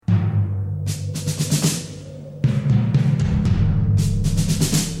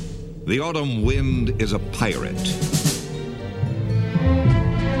The autumn wind is a pirate.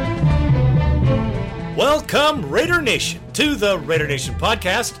 Welcome, Raider Nation, to the Raider Nation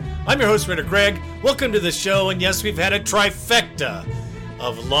podcast. I'm your host, Raider Greg. Welcome to the show, and yes, we've had a trifecta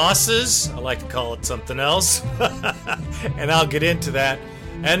of losses. I like to call it something else, and I'll get into that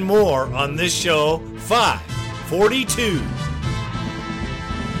and more on this show, 542.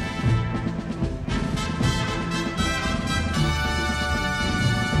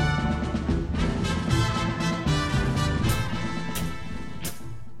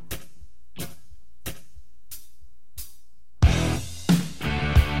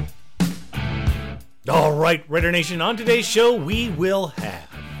 All right, Raider Nation, on today's show, we will have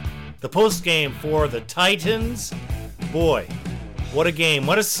the post-game for the Titans. Boy, what a game.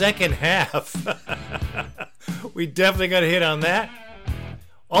 What a second half. We definitely got a hit on that.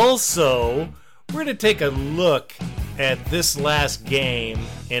 Also, we're going to take a look at this last game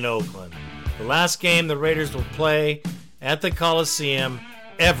in Oakland. The last game the Raiders will play at the Coliseum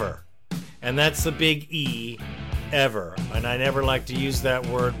ever. And that's the big E, ever. And I never like to use that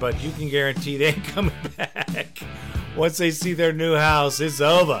word, but you can guarantee they ain't coming back. Once they see their new house, it's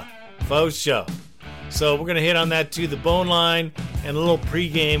over. Faux show. So we're going to hit on that too. The bone line and a little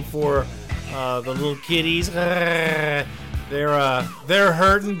pregame for the little kiddies. They're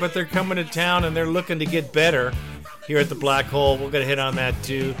hurting, but they're coming to town and they're looking to get better here at the Black Hole. We're going to hit on that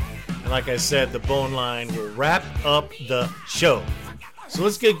too. And like I said, the bone line will wrap up the show. So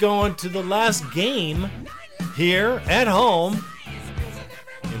let's get going to the last game here at home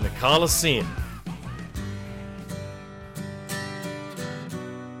in the Coliseum.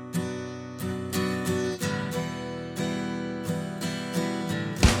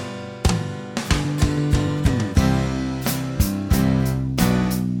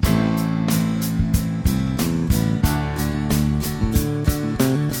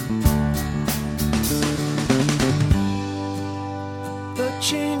 The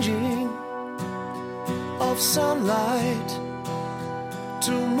changing of sunlight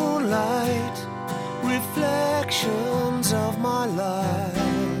to moonlight, reflections of my life.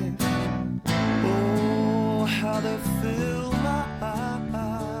 Oh, how they fill my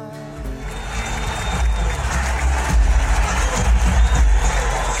eyes.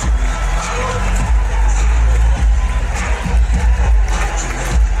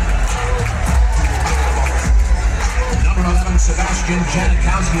 Number 11, Sebastian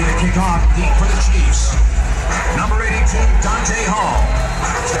Janikowski to kick off deep for the Chiefs. Number 82, Dante Hall.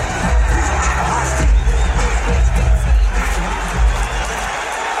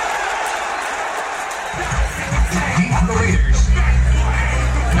 Deep for the Raiders.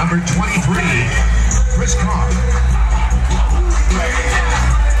 Number 23, Chris Carr.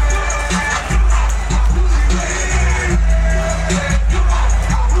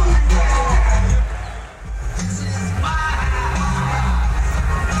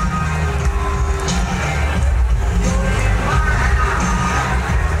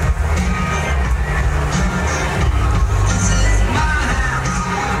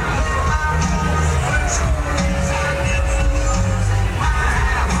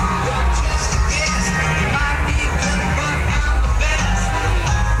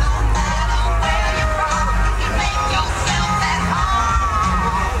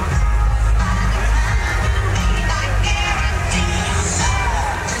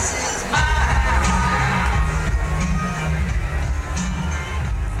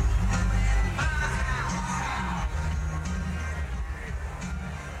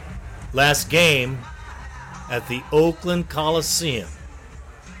 Last game at the Oakland Coliseum.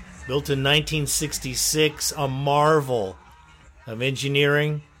 Built in 1966, a marvel of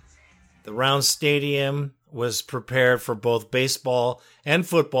engineering. The round stadium was prepared for both baseball and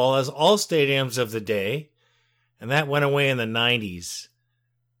football, as all stadiums of the day, and that went away in the 90s.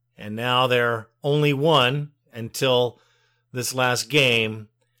 And now they're only one until this last game,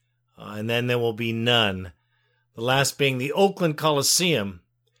 and then there will be none. The last being the Oakland Coliseum.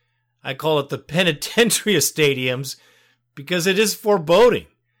 I call it the penitentiary of stadiums because it is foreboding.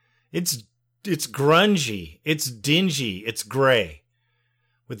 It's grungy, it's dingy, it's gray.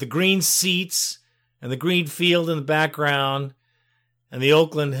 With the green seats and the green field in the background and the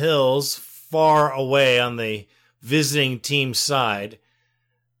Oakland Hills far away on the visiting team side,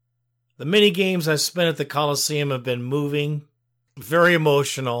 the many games I've spent at the Coliseum have been moving, very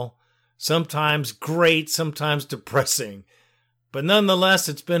emotional, sometimes great, sometimes depressing. But nonetheless,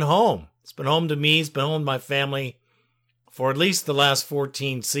 it's been home. It's been home to me. It's been home to my family for at least the last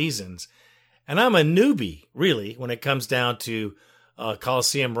 14 seasons. And I'm a newbie, really, when it comes down to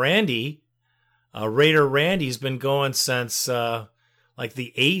Coliseum. Raider Randy's been going since, like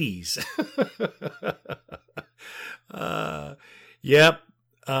the 80s. Yep.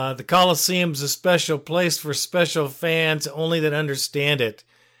 The Coliseum's a special place for special fans only that understand it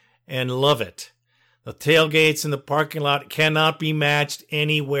and love it. The tailgates in the parking lot cannot be matched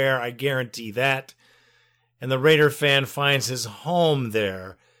anywhere, I guarantee that. And the Raider fan finds his home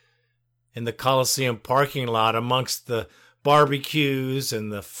there in the Coliseum parking lot amongst the barbecues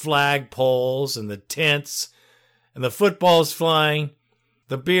and the flagpoles and the tents and the footballs flying,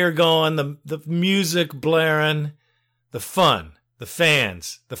 the beer going, the music blaring, the fun, the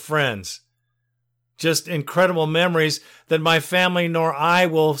fans, the friends. Just incredible memories that my family nor I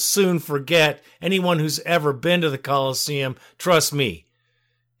will soon forget. Anyone who's ever been to the Coliseum, trust me,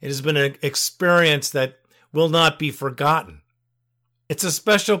 it has been an experience that will not be forgotten. It's a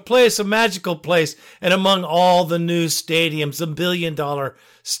special place, a magical place, and among all the new stadiums, the billion-dollar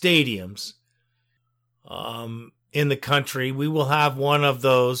stadiums in the country, we will have one of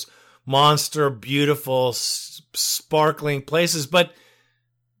those monster, beautiful, sparkling places. But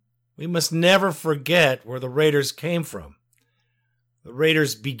we must never forget where the Raiders came from. The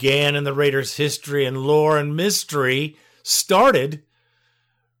Raiders began, and the Raiders' history and lore and mystery started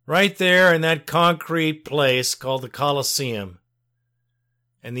right there in that concrete place called the Coliseum.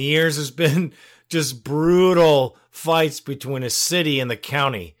 And the years has been just brutal fights between a city and the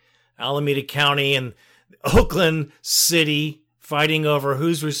county. Alameda County and Oakland City fighting over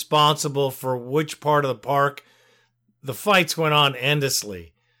who's responsible for which part of the park. The fights went on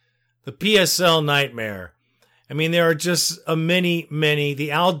endlessly. The PSL nightmare. I mean, there are just many.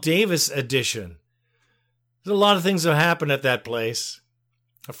 The Al Davis edition. There's a lot of things that happened at that place.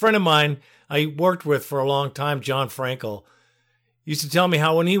 A friend of mine I worked with for a long time, John Frankel, used to tell me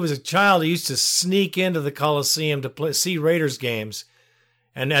how when he was a child, he used to sneak into the Coliseum to see Raiders games.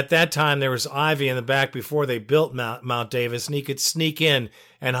 And at that time, there was ivy in the back before they built Mount Davis, and he could sneak in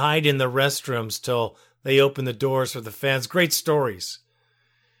and hide in the restrooms till they opened the doors for the fans. Great stories.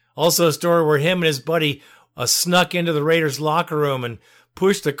 Also a story where him and his buddy snuck into the Raiders locker room and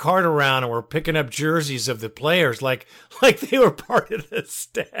pushed the cart around and were picking up jerseys of the players like they were part of the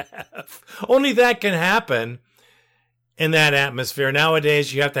staff. Only that can happen in that atmosphere.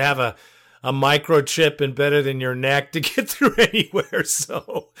 Nowadays, you have to have a microchip embedded in your neck to get through anywhere.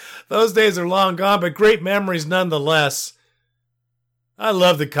 So those days are long gone, but great memories nonetheless. I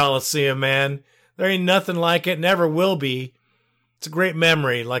love the Coliseum, man. There ain't nothing like it, never will be. It's a great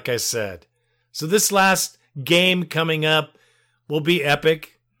memory, like I said. So this last game coming up will be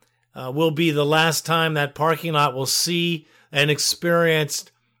epic. Will be the last time that parking lot will see and experience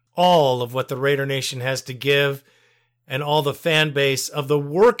all of what the Raider Nation has to give and all the fan base of the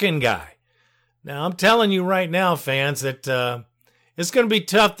working guy. Now, I'm telling you right now, fans, that it's going to be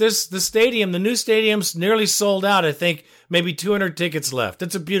tough. The stadium, the new stadium's nearly sold out. I think maybe 200 tickets left.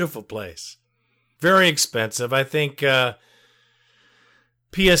 It's a beautiful place. Very expensive. I think PSL's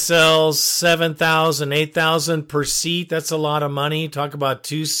 $7,000, $8,000 per seat. That's a lot of money. Talk about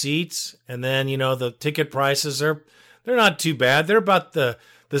 2 seats. And then, the ticket prices they're not too bad. They're about the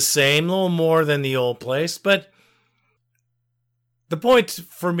same, a little more than the old place. But the point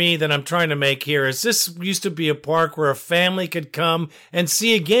for me that I'm trying to make here is this used to be a park where a family could come and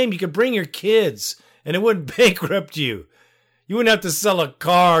see a game. You could bring your kids, and it wouldn't bankrupt you. You wouldn't have to sell a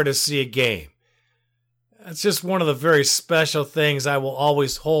car to see a game. That's just one of the very special things I will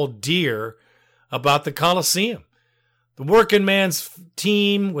always hold dear about the Coliseum. The working man's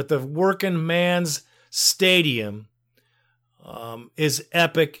team with the working man's stadium is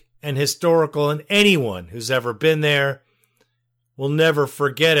epic and historical, and anyone who's ever been there will never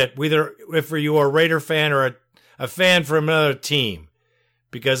forget it, whether if you are a Raider fan or a fan from another team.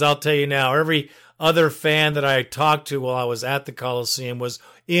 Because I'll tell you now, every other fan that I talked to while I was at the Coliseum was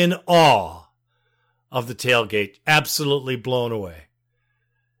in awe of the tailgate, absolutely blown away.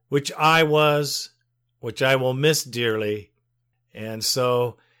 Which I was, which I will miss dearly. And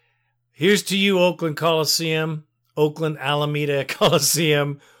so, here's to you, Oakland Coliseum, Oakland Alameda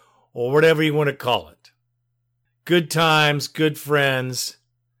Coliseum, or whatever you want to call it. Good times, good friends,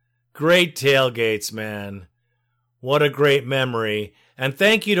 great tailgates, man. What a great memory. And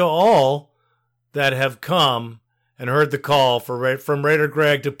thank you to all that have come and heard the call from Raider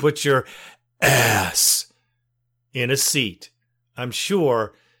Greg to put your ass in a seat. I'm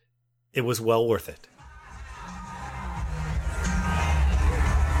sure it was well worth it.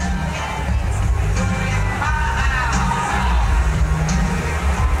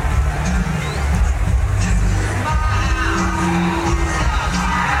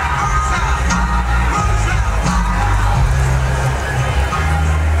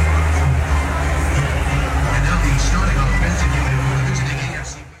 And now the starting offense, and you may be visiting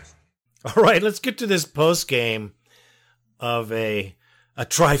All right, let's get to this post game of a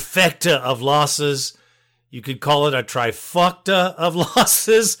trifecta of losses. You could call it a trifecta of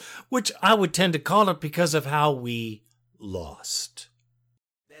losses, which I would tend to call it because of how we lost.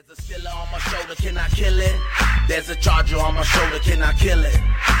 There's a Stiller on my shoulder, can I kill it? There's a Charger on my shoulder, can I kill it?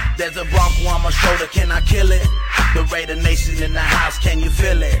 There's a Bronco on my shoulder, can I kill it? The Raider Nation in the house, can you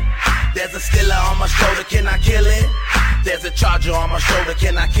feel it? There's a Stiller on my shoulder, can I kill it? There's a Charger on my shoulder,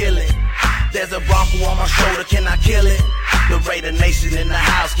 can I kill it? There's a Bronco on my shoulder, can I kill it? The Raider Nation in the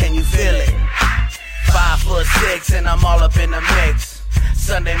house, can you feel it? 5'6" and I'm all up in the mix.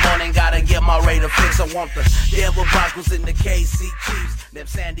 Sunday morning, gotta get my Raider fix. I want the Denver Broncos and the KC Chiefs. Them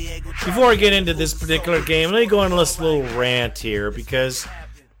San Diego. Before I get into this particular game, let me go on this little rant here because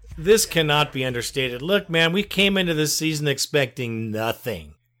this cannot be understated. Look, man, we came into this season expecting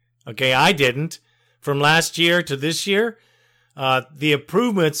nothing. Okay, I didn't. From last year to this year, the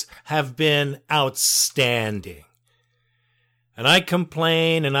improvements have been outstanding. And I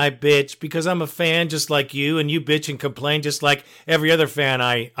complain and I bitch because I'm a fan just like you, and you bitch and complain just like every other fan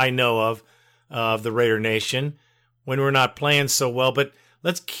I know of the Raider Nation when we're not playing so well. But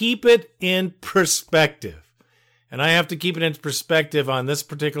let's keep it in perspective. And I have to keep it in perspective on this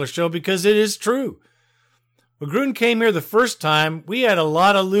particular show because it is true. When Gruden came here the first time, we had a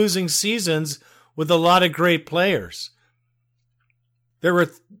lot of losing seasons with a lot of great players. There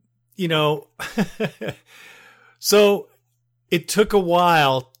were, so it took a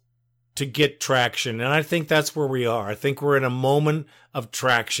while to get traction, and I think that's where we are. I think we're in a moment of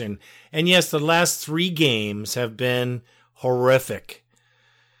traction. And yes, the last 3 games have been horrific.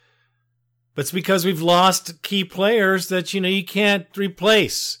 But it's because we've lost key players that, you can't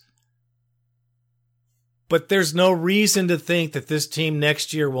replace. But there's no reason to think that this team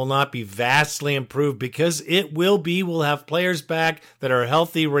next year will not be vastly improved because it will be. We'll have players back that are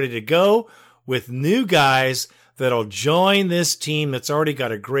healthy, ready to go, with new guys that'll join this team that's already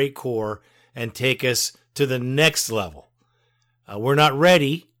got a great core and take us to the next level. We're not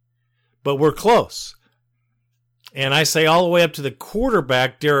ready, but we're close. And I say all the way up to the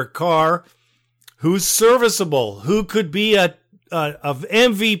quarterback, Derek Carr, who's serviceable, who could be a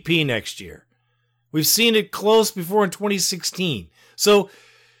MVP next year. We've seen it close before in 2016. So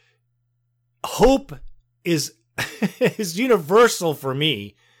hope is universal for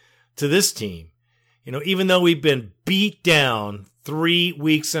me to this team. Even though we've been beat down 3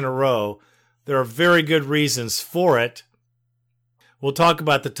 weeks in a row, there are very good reasons for it. We'll talk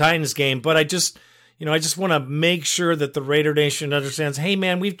about the Titans game, but I just want to make sure that the Raider Nation understands, hey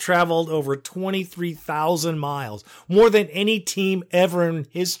man, we've traveled over 23,000 miles, more than any team ever in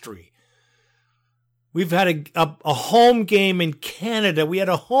history. We've had a home game in Canada. We had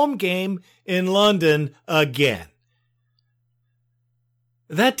a home game in London again.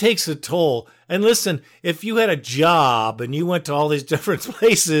 That takes a toll. And listen, if you had a job and you went to all these different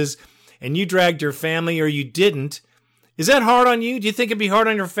places and you dragged your family or you didn't, is that hard on you? Do you think it'd be hard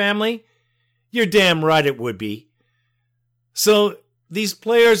on your family? You're damn right it would be. So these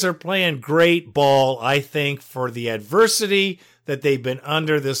players are playing great ball, I think, for the adversity that they've been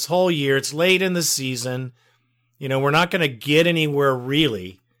under this whole year. It's late in the season. We're not going to get anywhere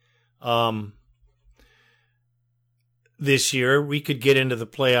really. This year, we could get into the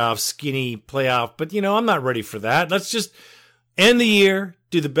playoffs, skinny playoff, but I'm not ready for that. Let's just end the year,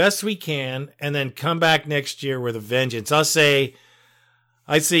 do the best we can, and then come back next year with a vengeance. I'd say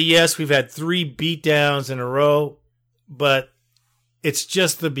yes, we've had 3 beatdowns in a row, but it's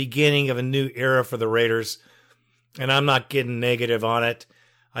just the beginning of a new era for the Raiders, and I'm not getting negative on it.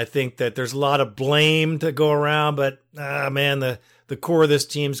 I think that there's a lot of blame to go around, but man, the core of this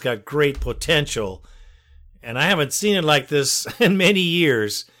team's got great potential. And I haven't seen it like this in many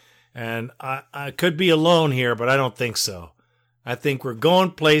years. And I could be alone here, but I don't think so. I think we're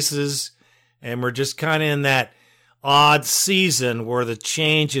going places, and we're just kind of in that odd season where the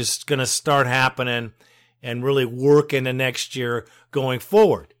change is going to start happening and really work into next year going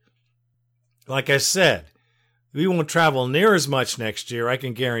forward. Like I said, we won't travel near as much next year. I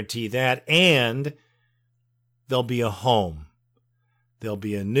can guarantee that. And there'll be a home. There'll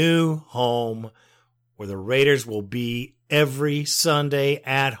be a new home where the Raiders will be every Sunday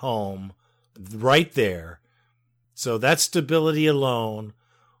at home, right there. So that stability alone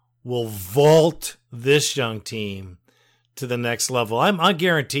will vault this young team to the next level. I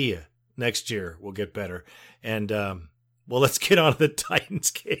guarantee you next year we'll get better. And, let's get on to the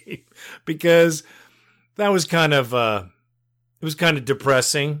Titans game because that was kind of,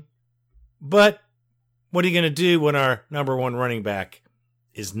 depressing. But what are you going to do when our number 1 running back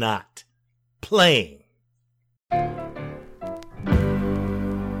is not playing?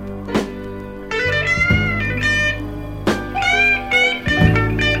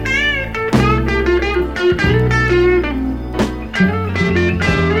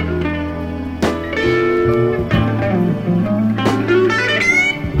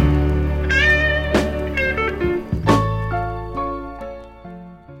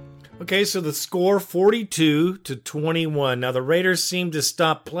 Okay, so the score 42-21. Now the Raiders seemed to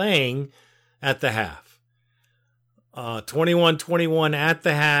stop playing at the half. 21-21 at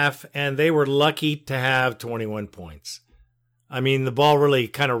the half, and they were lucky to have 21 points. I mean, the ball really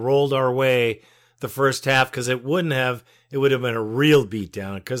kind of rolled our way the first half because it would have been a real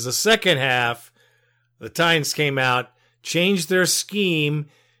beatdown. Because the second half, the Titans came out, changed their scheme,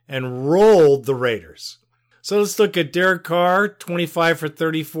 and rolled the Raiders. So let's look at Derek Carr, 25 for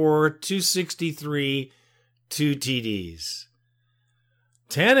 34, 263, 2 TDs.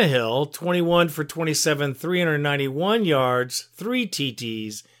 Tannehill, 21 for 27, 391 yards, 3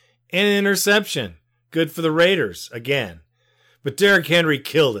 TDs, and an interception. Good for the Raiders, again. But Derrick Henry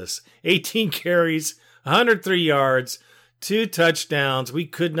killed us. 18 carries, 103 yards, 2 touchdowns. We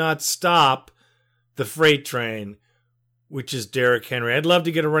could not stop the freight train, which is Derrick Henry. I'd love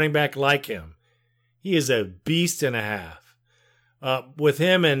to get a running back like him. He is a beast and a half. With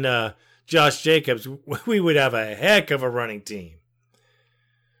him and Josh Jacobs, we would have a heck of a running team.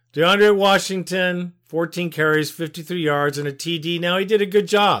 DeAndre Washington, 14 carries, 53 yards, and a TD. Now, he did a good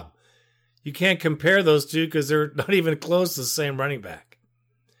job. You can't compare those two because they're not even close to the same running back.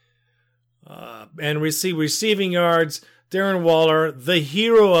 And receiving yards, Darren Waller, the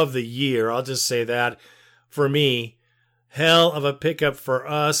hero of the year. I'll just say that for me. Hell of a pickup for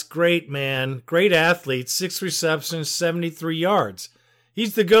us. Great man, great athlete, 6 receptions, 73 yards.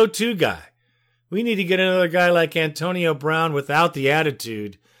 He's the go-to guy. We need to get another guy like Antonio Brown without the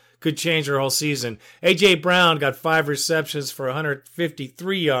attitude. Could change our whole season. A.J. Brown got 5 receptions for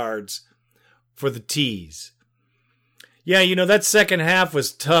 153 yards for the T's. Yeah, that second half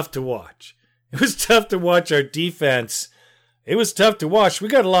was tough to watch. It was tough to watch our defense. It was tough to watch. We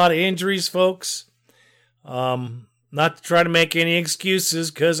got a lot of injuries, folks. Not to try to make any excuses,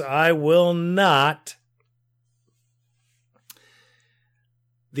 because I will not.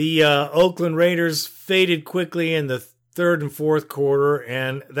 The Oakland Raiders faded quickly in the third and fourth quarter,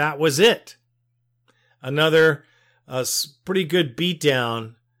 and that was it. Another pretty good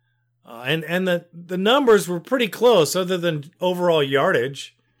beatdown. And the numbers were pretty close, other than overall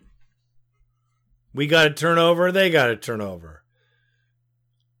yardage. We got a turnover, they got a turnover.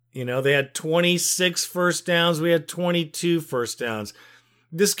 They had 26 first downs, we had 22 first downs.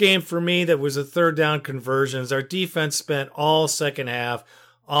 This game for me, that was a third down conversions. Our defense spent all second half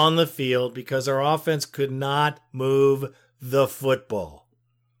on the field because our offense could not move the football.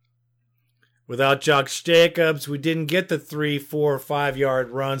 Without Josh Jacobs, we didn't get the 3, 4, 5 yard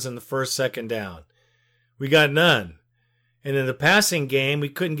runs in the first, second down. We got none. And in the passing game, we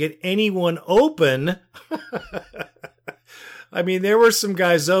couldn't get anyone open. I mean, there were some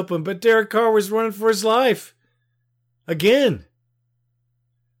guys open, but Derek Carr was running for his life. Again.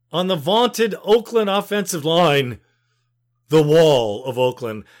 On the vaunted Oakland offensive line. The wall of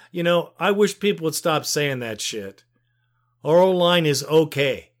Oakland. I wish people would stop saying that shit. Our O-line is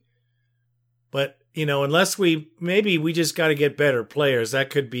okay. But, unless maybe we just got to get better players. That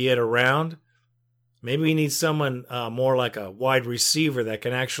could be it around. Maybe we need someone more like a wide receiver that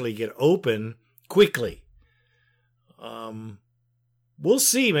can actually get open quickly. We'll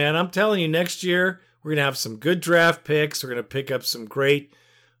see, man. I'm telling you, next year we're going to have some good draft picks. We're going to pick up some great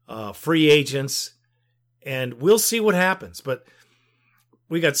free agents. And we'll see what happens. But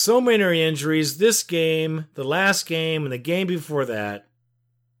we got so many injuries. This game, the last game, and the game before that,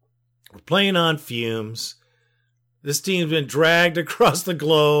 we're playing on fumes. This team's been dragged across the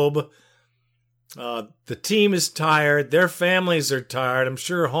globe. The team is tired. Their families are tired. I'm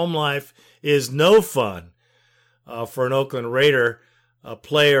sure home life is no fun for an Oakland Raider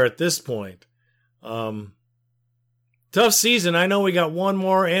player at this point. Tough season. I know we got one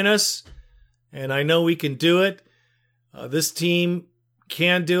more in us. And I know we can do it. This team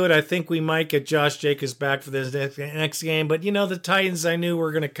can do it. I think we might get Josh Jacobs back for this next game. But, the Titans, I knew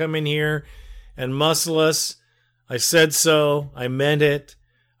were going to come in here and muscle us. I said so. I meant it.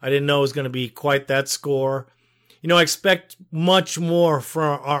 I didn't know it was going to be quite that score. I expect much more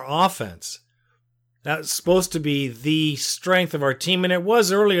from our offense. That's supposed to be the strength of our team. And it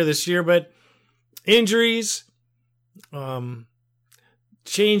was earlier this year, but injuries,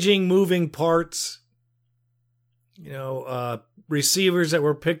 changing, moving parts, receivers that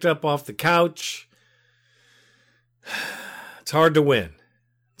were picked up off the couch. It's hard to win.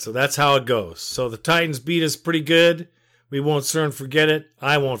 So that's how it goes. So the Titans beat us pretty good. We won't soon forget it.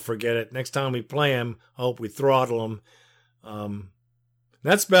 I won't forget it. Next time we play them, I hope we throttle them.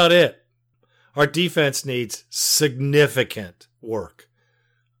 That's about it. Our defense needs significant work.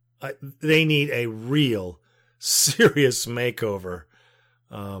 They need a real, serious makeover.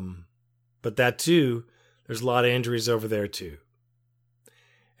 But that too, there's a lot of injuries over there too.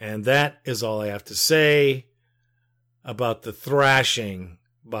 And that is all I have to say about the thrashing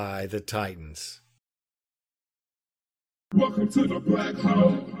by the Titans. Welcome to the black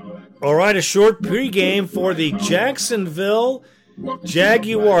hole. All right, a short pregame for the Jacksonville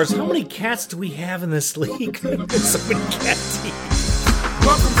Jaguars. How many cats do we have in this league? So many cat teams.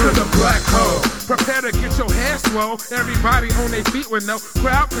 Welcome to the black hole. Prepare to get your hair swole. Everybody on their feet with no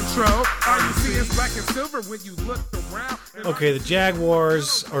crowd control. All you see is black and silver when you look around. Okay, the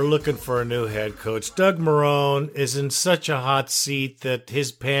Jaguars are looking for a new head coach. Doug Marrone is in such a hot seat that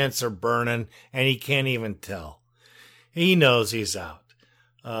his pants are burning and he can't even tell. He knows he's out.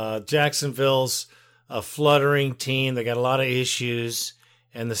 Jacksonville's a fluttering team. They got a lot of issues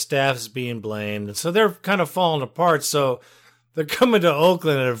and the staff's being blamed. And so they're kind of falling apart. So they're coming to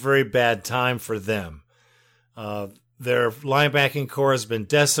Oakland at a very bad time for them. Their linebacking core has been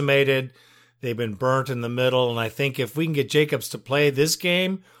decimated. They've been burnt in the middle. And I think if we can get Jacobs to play this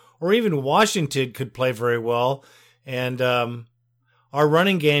game, or even Washington could play very well, and our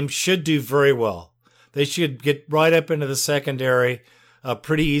running game should do very well. They should get right up into the secondary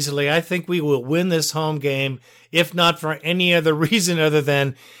pretty easily. I think we will win this home game, if not for any other reason other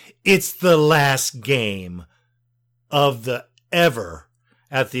than it's the last game of the ever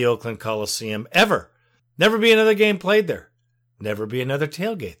at the Oakland Coliseum. Ever. Never be another game played there. Never be another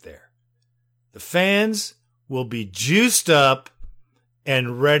tailgate there. The fans will be juiced up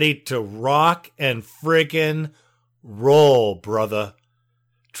and ready to rock and friggin' roll, brother.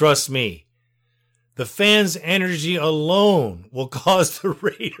 Trust me. The fans' energy alone will cause the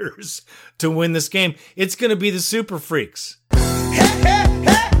Raiders to win this game. It's going to be the Super Freaks.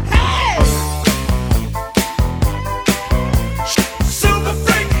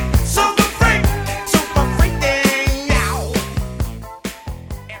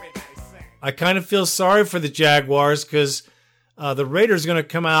 I kind of feel sorry for the Jaguars because the Raiders are going to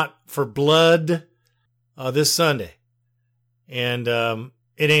come out for blood this Sunday. And it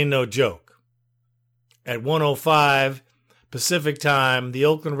ain't no joke. At 1:05 Pacific time, the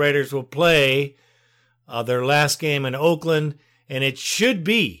Oakland Raiders will play their last game in Oakland. And it should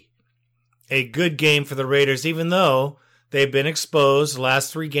be a good game for the Raiders, even though they've been exposed the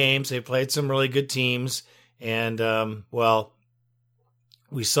last 3 games. They played some really good teams. And, well,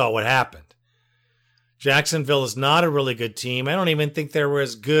 we saw what happened. Jacksonville is not a really good team. I don't even think they were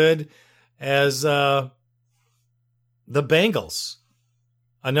as good as the Bengals.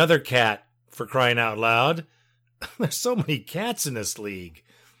 Another cat, for crying out loud. There's so many cats in this league.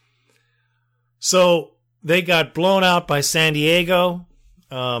 So they got blown out by San Diego.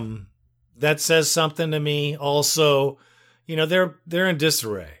 That says something to me. Also, you know, they're in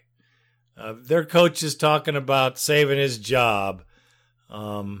disarray. Their coach is talking about saving his job.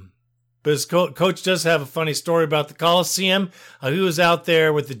 But his coach does have a funny story about the Coliseum. He was out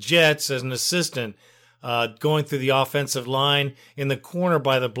there with the Jets as an assistant, going through the offensive line in the corner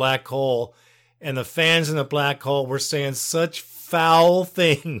by the black hole. And the fans in the black hole were saying such foul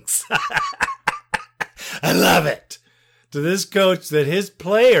things. I love it. To this coach that his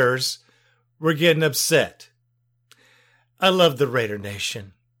players were getting upset. I love the Raider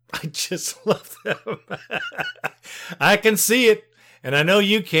Nation. I just love them. I can see it. And I know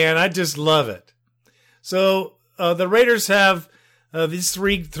you can. I just love it. So the Raiders have these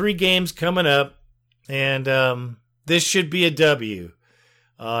three games coming up, and this should be a W.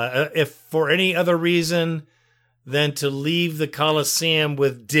 If for any other reason than to leave the Coliseum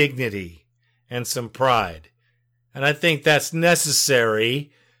with dignity and some pride. And I think that's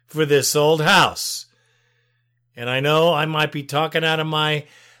necessary for this old house. And I know I might be talking out of my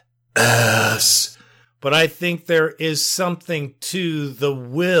ass, but I think there is something to the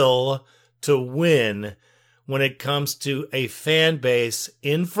will to win when it comes to a fan base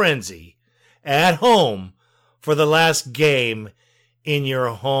in frenzy at home for the last game in your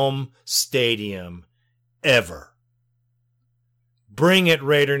home stadium ever. Bring it,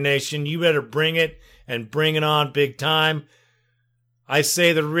 Raider Nation. You better bring it and bring it on big time. I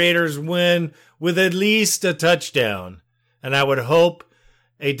say the Raiders win with at least a touchdown, and I would hope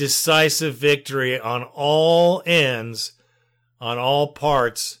a decisive victory on all ends, on all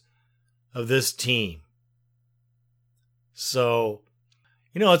parts of this team. So,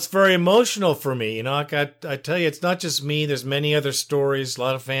 you know, it's very emotional for me. You know, I tell you, it's not just me. There's many other stories. A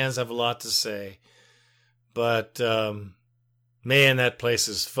lot of fans have a lot to say. But, man, that place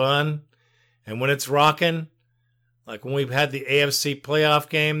is fun. And when it's rocking, like when we've had the AFC playoff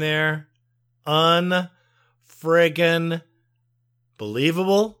game there, unfriggin'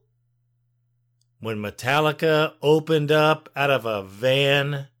 believable. When Metallica opened up out of a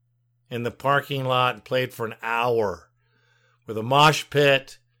van in the parking lot and played for an hour with a mosh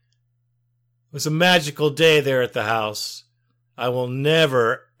pit It was a magical day there at the house. I will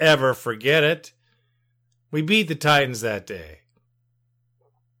never, ever forget it. We beat the Titans that day.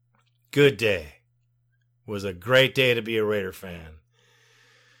 Good day. It was a great day to be a Raider fan.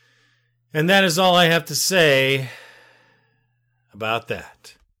 And that is all I have to say about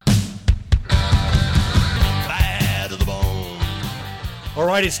that. Bad to the bone. All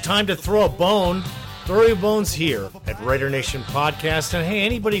right, it's time to throw a bone. Throw your bones here at Raider Nation Podcast. And hey,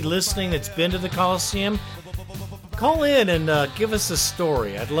 anybody listening that's been to the Coliseum, call in and give us a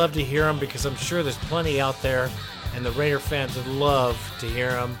story. I'd love to hear them because I'm sure there's plenty out there, and the Raider fans would love to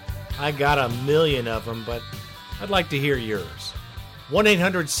hear them. I got a million of them, but I'd like to hear yours.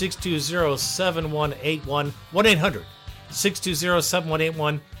 1-800-620-7181.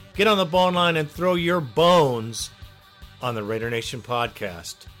 1-800-620-7181. Get on the bone line and throw your bones on the Raider Nation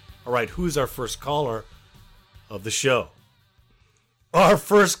Podcast. All right, who's our first caller of the show? Our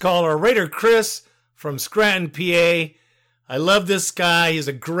first caller, Raider Chris from Scranton, PA. I love this guy. He's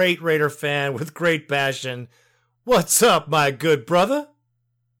a great Raider fan with great passion. What's up, my good brother?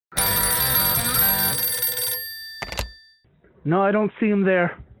 No, I don't see him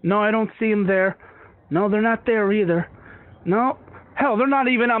there. No, they're not there either. No. Hell, they're not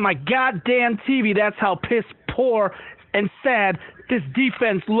even on my goddamn TV. That's how piss poor and sad this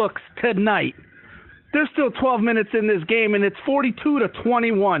defense looks tonight. There's still 12 minutes in this game, and it's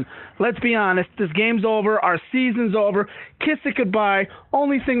 42-21. Let's be honest. This game's over. Our season's over. Kiss it goodbye.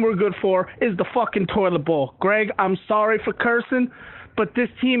 Only thing we're good for is the fucking toilet bowl. Greg, I'm sorry for cursing, but this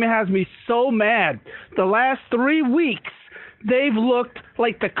team has me so mad. The last 3 weeks, they've looked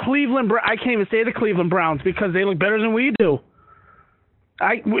like the Cleveland I can't even say the Cleveland Browns because they look better than we do.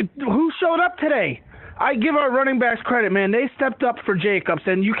 Who showed up today? I give our running backs credit, man. They stepped up for Jacobs,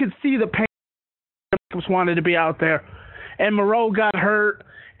 and you could see the pain. Jacobs wanted to be out there. And Moreau got hurt,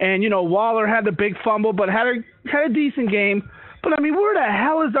 and, Waller had the big fumble, but had a decent game. But, where the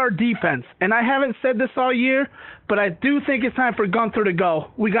hell is our defense? And I haven't said this all year, but I do think it's time for Gunther to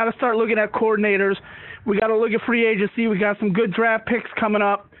go. We got to start looking at coordinators. We got to look at free agency. We got some good draft picks coming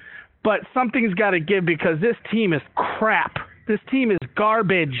up. But something's got to give because this team is crap. This team is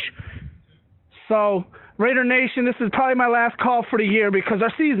garbage. So, Raider Nation, this is probably my last call for the year because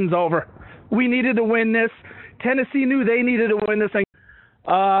our season's over. We needed to win this. Tennessee knew they needed to win this.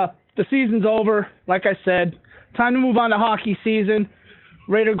 The season's over, like I said. Time to move on to hockey season.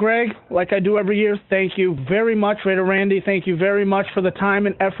 Raider Greg, like I do every year, thank you very much. Raider Randy, thank you very much for the time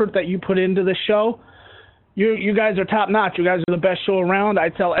and effort that you put into the show. You guys are top-notch. You guys are the best show around. I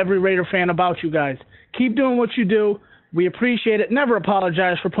tell every Raider fan about you guys. Keep doing what you do. We appreciate it. Never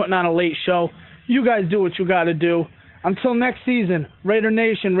apologize for putting on a late show. You guys do what you got to do. Until next season, Raider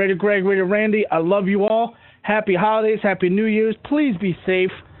Nation, Raider Greg, Raider Randy, I love you all. Happy holidays, happy New Year's. Please be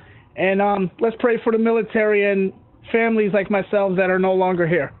safe. And let's pray for the military and families like myself that are no longer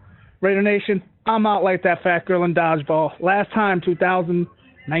here. Raider Nation, I'm out like that fat girl in dodgeball. Last time,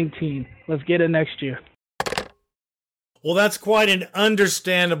 2019. Let's get it next year. Well, that's quite an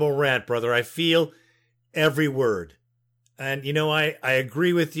understandable rant, brother. I feel every word. And, I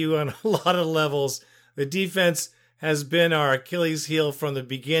agree with you on a lot of levels. The defense has been our Achilles heel from the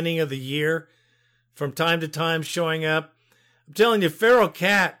beginning of the year, from time to time showing up. I'm telling you, Feral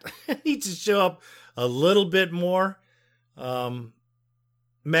Cat needs to show up a little bit more. Mad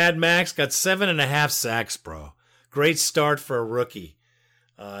Max got 7.5 sacks, bro. Great start for a rookie.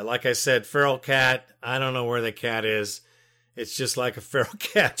 Like I said, Feral Cat, I don't know where the cat is. It's just like a feral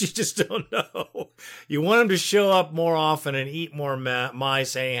cat. You just don't know. You want him to show up more often and eat more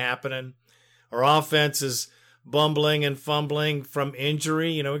mice. Ain't happening. Our offense is bumbling and fumbling from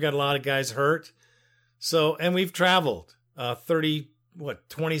injury. We got a lot of guys hurt. So, and we've traveled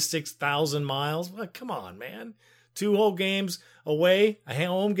 26,000 miles. Well, come on, man. 2 whole games away, a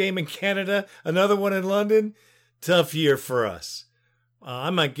home game in Canada, another one in London. Tough year for us.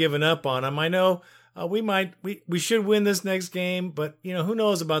 I'm not giving up on them. I know we should win this next game, but who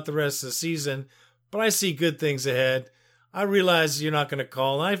knows about the rest of the season. But I see good things ahead. I realize you're not going to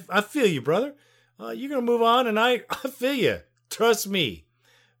call. I feel you, brother. You're going to move on, and I feel you. Trust me.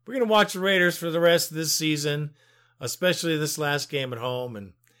 We're going to watch the Raiders for the rest of this season, especially this last game at home,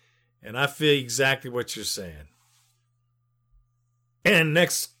 and I feel exactly what you're saying. And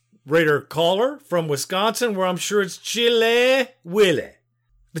next Raider caller from Wisconsin, where I'm sure it's Chile Willie.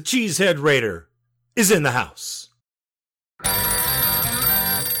 The Cheesehead Raider is in the house.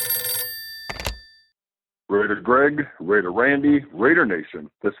 Raider Greg, Raider Randy, Raider Nation.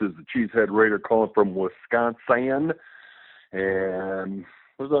 This is the Cheesehead Raider calling from Wisconsin. And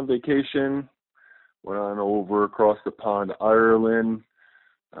I was on vacation, went on over across the pond to Ireland,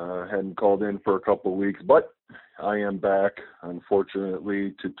 Hadn't called in for a couple of weeks, but I am back,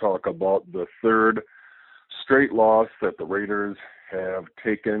 unfortunately, to talk about the third straight loss that the Raiders have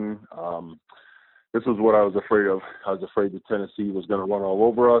taken. This is what I was afraid of. I was afraid that Tennessee was going to run all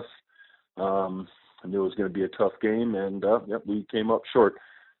over us. I knew it was going to be a tough game, and we came up short.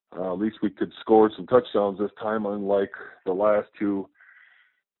 At least we could score some touchdowns this time, unlike the last two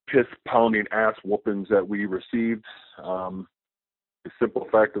piss-pounding ass whoopings that we received. The simple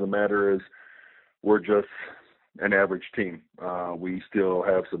fact of the matter is we're just an average team. We still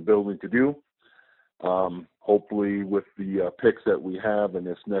have some building to do. Hopefully with the picks that we have in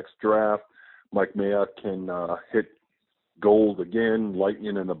this next draft, Mike Mayock can hit gold again,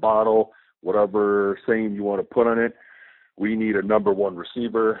 lightning in the bottle, whatever saying you want to put on it. We need a number one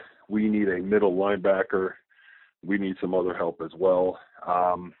receiver. We need a middle linebacker. We need some other help as well.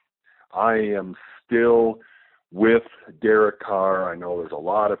 I am still with Derek Carr. I know there's a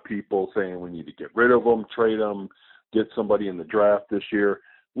lot of people saying we need to get rid of him, trade him, get somebody in the draft this year.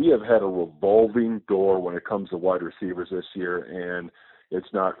 We have had a revolving door when it comes to wide receivers this year, and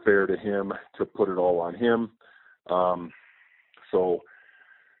it's not fair to him to put it all on him. So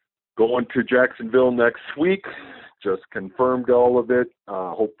going to Jacksonville next week, just confirmed all of it.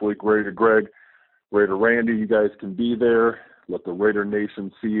 Hopefully Raider Greg, Raider Randy, you guys can be there. Let the Raider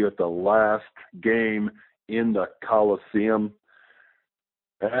Nation see you at the last game in the Coliseum.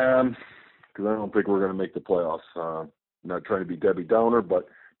 Because I don't think we're going to make the playoffs. I'm not trying to be Debbie Downer, but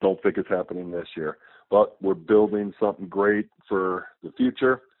don't think it's happening this year. But we're building something great for the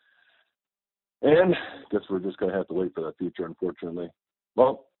future. And I guess we're just going to have to wait for that future, unfortunately.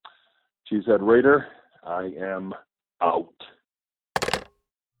 Well, Cheesehead Raider, I am out.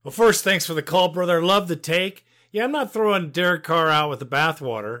 Well, first, thanks for the call, brother. Love the take. Yeah, I'm not throwing Derek Carr out with the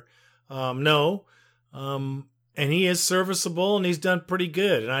bathwater. No. And he is serviceable, and he's done pretty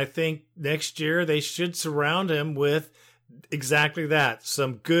good. And I think next year they should surround him with exactly that.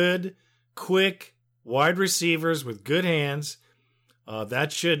 Some good, quick wide receivers with good hands.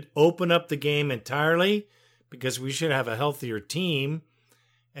 That should open up the game entirely because we should have a healthier team.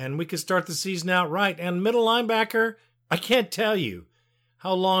 And we could start the season out right. And middle linebacker, I can't tell you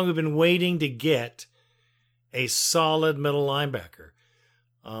how long we've been waiting to get a solid middle linebacker.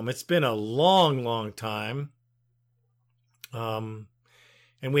 It's been a long, long time. And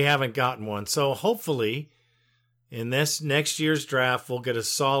we haven't gotten one. So hopefully in this next year's draft, we'll get a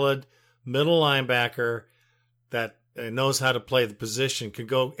solid middle linebacker that knows how to play the position, can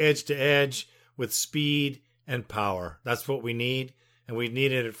go edge to edge with speed and power. That's what we need. And we've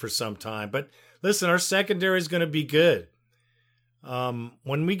needed it for some time. But listen, our secondary is going to be good.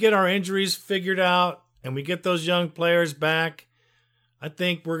 When we get our injuries figured out and we get those young players back, I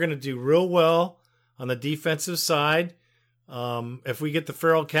think we're going to do real well on the defensive side. If we get the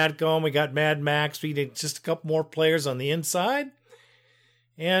feral cat going, we got Mad Max. We need just a couple more players on the inside.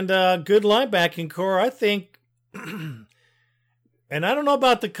 And good linebacking core, I think. And I don't know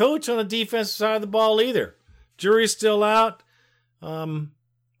about the coach on the defensive side of the ball either. Jury's still out.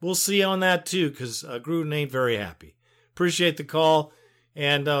 We'll see on that too, because Gruden ain't very happy. Appreciate the call.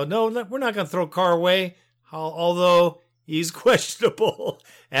 And no, we're not going to throw Carr away, although he's questionable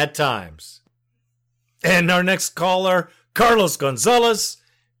at times. And our next caller, Carlos Gonzalez,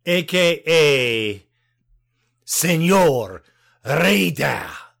 a.k.a. Senor Raider,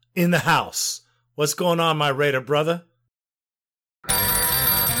 in the house. What's going on, my Raider brother?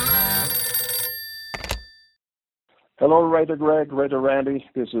 Hello, Raider Greg, Raider Randy.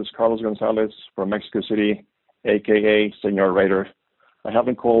 This is Carlos Gonzalez from Mexico City, a.k.a. Senor Raider. I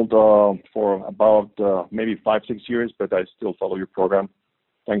haven't called for about maybe 5-6 years, but I still follow your program.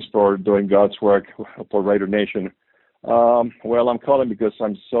 Thanks for doing God's work for Raider Nation. Well, I'm calling because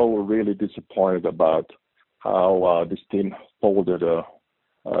I'm so really disappointed about how this team folded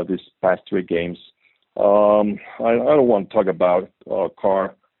these past 3 games. I don't want to talk about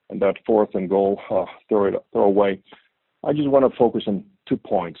Carr and that 4th and goal throw away. I just want to focus on 2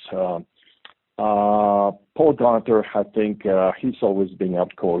 points. Paul Donater, I think he's always been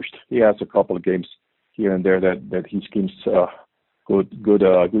outcoached. He has a couple of games here and there that he schemes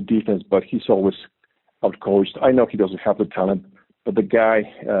good defense, but he's always outcoached. I know he doesn't have the talent, but the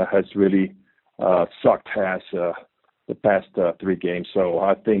guy has really sucked ass the past 3 games. So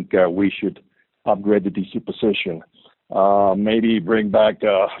I think we should upgrade the DC position. Maybe bring back,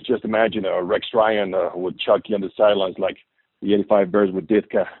 just imagine Rex Ryan with Chucky on the sidelines like the 85 Bears with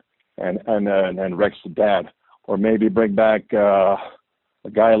Ditka and Rex the dad. Or maybe bring back a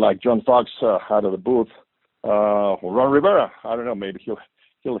guy like John Fox out of the booth, or Ron Rivera. I don't know, maybe he'll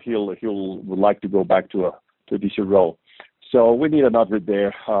would like to go back to a DC role. So we need another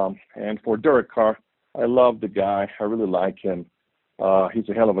there. And for Derek Carr, I love the guy. I really like him. He's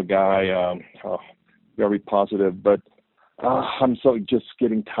a hell of a guy. Very positive, but I'm so just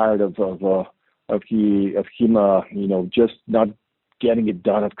getting tired of him, just not getting it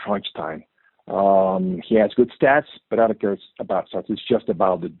done at crunch time. He has good stats, but I don't care about stats. It's just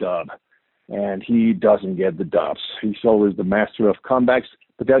about the dub, and he doesn't get the dubs. He's always the master of comebacks,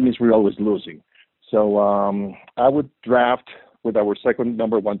 but that means we're always losing. So I would draft with our second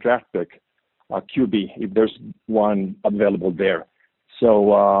number one draft pick, QB, if there's one available there.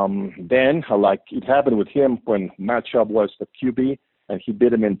 So then, like it happened with him when Matt Schaub was the QB, and he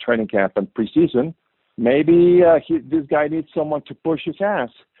beat him in training camp and preseason. Maybe this guy needs someone to push his ass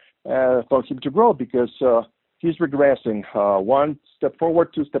for him to grow, because he's regressing. One step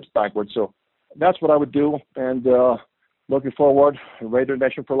forward, two steps backward. So that's what I would do. And looking forward, Raider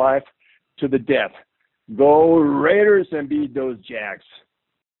Nation for life, to the death. Go Raiders and beat those Jags.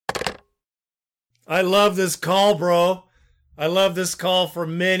 I love this call, bro. I love this call for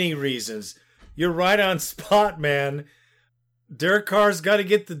many reasons. You're right on spot, man. Derek Carr's got to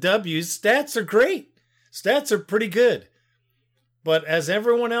get the W's. Stats are great. Stats are pretty good. But as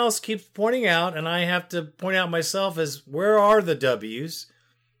everyone else keeps pointing out, and I have to point out myself, is where are the W's?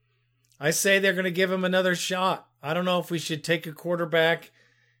 I say they're going to give him another shot. I don't know if we should take a quarterback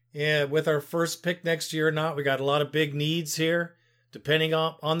with our first pick next year or not. We got a lot of big needs here, depending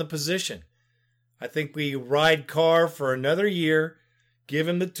on the position. I think we ride Carr for another year, give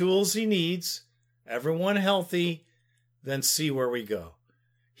him the tools he needs, everyone healthy, then see where we go.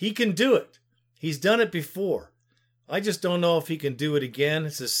 He can do it. He's done it before. I just don't know if he can do it again.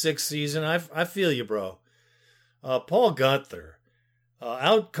 It's his sixth season. I feel you, bro. Paul Guenther,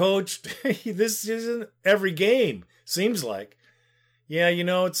 outcoached this season every game, seems like. Yeah,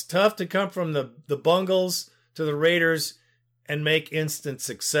 it's tough to come from the Bungles to the Raiders and make instant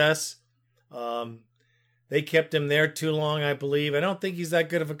success. They kept him there too long, I believe. I don't think he's that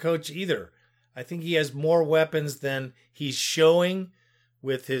good of a coach either. I think he has more weapons than he's showing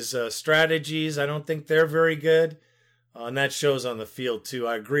with his strategies. I don't think they're very good. And that shows on the field, too.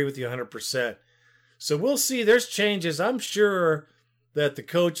 I agree with you 100%. So we'll see. There's changes. I'm sure that the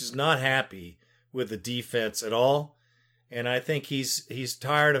coach is not happy with the defense at all. And I think he's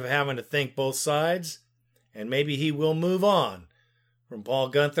tired of having to think both sides. And maybe he will move on. From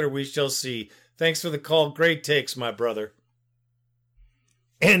Paul Guenther, we shall see. Thanks for the call. Great takes, my brother.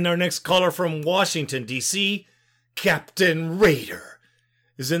 And our next caller from Washington, D.C., Captain Raider,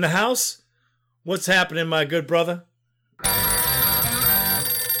 is in the house. What's happening, my good brother?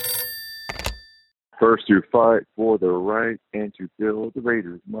 First to fight for the right and to build the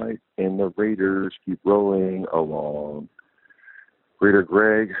Raiders' might, and the Raiders keep rolling along. Raider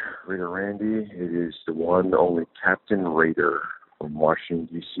Greg, Raider Randy, it is the one, the only Captain Raider from Washington,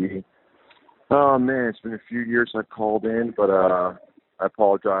 D.C. Oh, man, it's been a few years I've called in, but I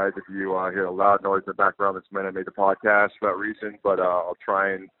apologize if you hear a loud noise in the background. That's meant I made the podcast for that reason, but I'll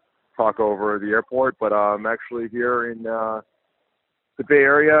try and talk over the airport. But I'm actually here in the Bay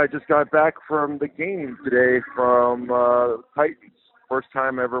Area. I just got back from the game today from Titans. First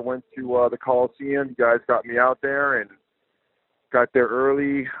time I ever went to the Coliseum. You guys got me out there and got there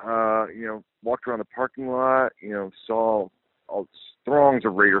early, walked around the parking lot, saw all throngs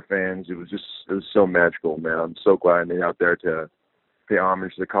of Raider fans. It was so magical, man. I'm so glad I made out there to pay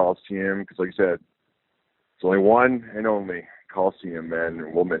homage to the Coliseum because, like you said, it's only one and only Coliseum, man,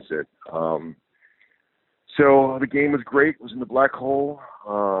 and we'll miss it. So the game was great. It was in the black hole,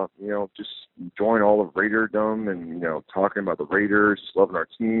 just enjoying all of Raiderdom and, talking about the Raiders, loving our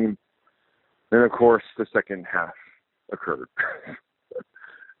team. Then, of course, the second half occurred.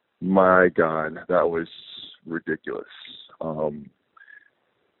 My God, that was ridiculous.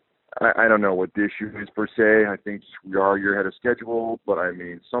 I don't know what the issue is per se. I think we are a year ahead of schedule, but I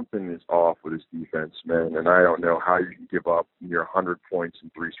mean, something is off with this defense, man, and I don't know how you can give up near 100 points in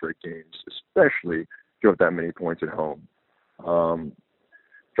 3 straight games, especially give up that many points at home.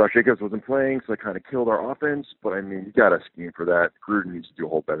 Josh Jacobs wasn't playing, so that kind of killed our offense, but I mean, you got to scheme for that. Gruden needs to do a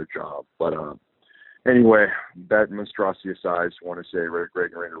whole better job. But anyway, that monstrosity aside, I just want to say,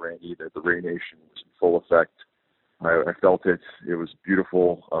 Greg and Raider Randy, that the Ray Nation was in full effect. I felt it. It was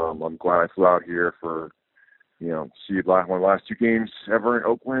beautiful. I'm glad I flew out here for, see one of the last 2 games ever in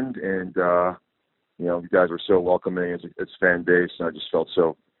Oakland. And, you guys were so welcoming as fan base. And I just felt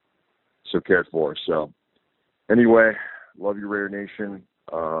so cared for. So anyway, love you, Raider Nation.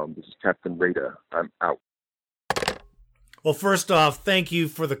 This is Captain Raider. I'm out. Well, first off, thank you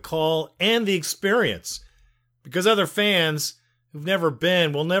for the call and the experience, because other fans who've never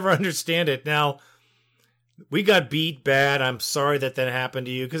been will never understand it. Now, We got beat bad. I'm sorry that happened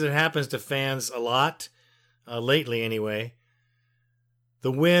to you because it happens to fans a lot, lately anyway.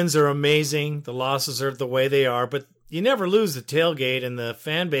 The wins are amazing. The losses are the way they are, but you never lose the tailgate, and the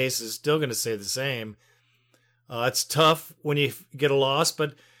fan base is still going to say the same. It's tough when you get a loss,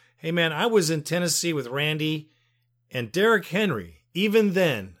 but hey, man, I was in Tennessee with Randy and Derrick Henry. Even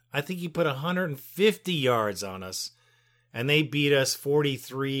then, I think he put 150 yards on us, and they beat us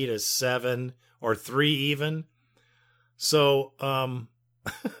 43-7 or 3 even. So,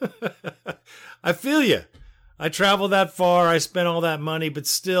 I feel you. I traveled that far. I spent all that money, but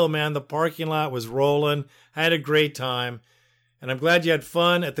still, man, the parking lot was rolling. I had a great time. And I'm glad you had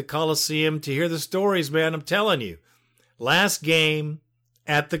fun at the Coliseum to hear the stories, man. I'm telling you. Last game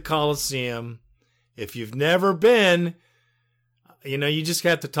at the Coliseum. If you've never been, you just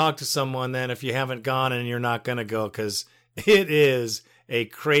have to talk to someone then if you haven't gone and you're not going to go, because it is a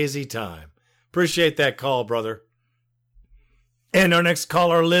crazy time. Appreciate that call, brother. And our next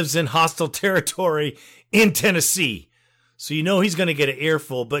caller lives in hostile territory in Tennessee. So he's going to get an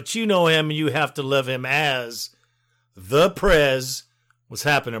earful, but you know him and you have to love him as the Prez. What's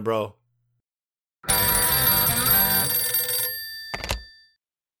happening, bro?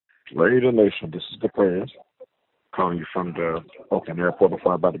 Raider Nation, this is the Prez. Calling you from the Oakland Airport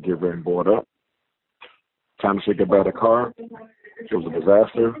before I'm about to get ready and board up. Time to say goodbye to the car. It was a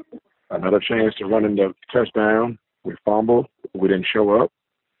disaster. Another chance to run in the touchdown. We fumbled. We didn't show up.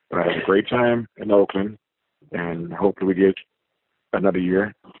 But I had a great time in Oakland, and hopefully we get another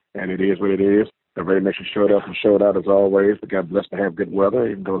year. And it is what it is. The Raider Nation showed up and showed out as always. We got blessed to have good weather,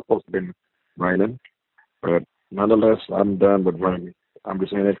 even though it's supposed to have been raining. But nonetheless, I'm done with running. I'm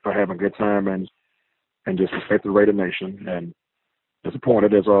just in it for having a good time and just respect the Raider Nation. And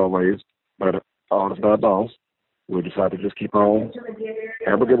disappointed as always, but all is not lost. We decided to just keep on.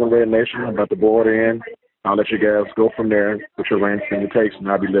 Have a good one, Raider Nation. I'm about to board in. I'll let you guys go from there with your ranks and your takes, and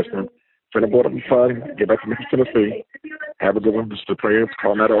I'll be listening. Trying to board up and fun. Get back to Memphis, Tennessee. Have a good one. This is the Prez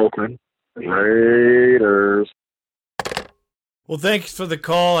calling out of Oakland. Raiders. Well, thanks for the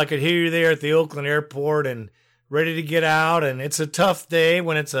call. I could hear you there at the Oakland airport and ready to get out. And it's a tough day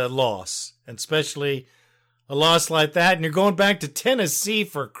when it's a loss, and especially a loss like that. And you're going back to Tennessee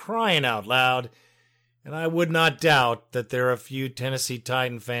for crying out loud. And I would not doubt that there are a few Tennessee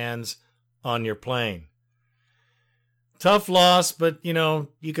Titan fans on your plane. Tough loss, but,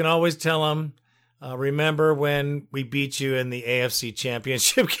 you can always tell them, remember when we beat you in the AFC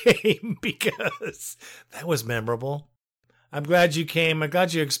Championship game, because that was memorable. I'm glad you came. I'm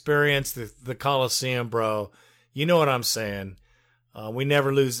glad you experienced the Coliseum, bro. You know what I'm saying. We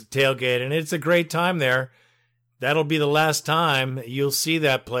never lose the tailgate, and it's a great time there. That'll be the last time you'll see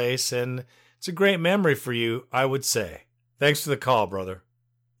that place, and it's a great memory for you, I would say. Thanks for the call, brother.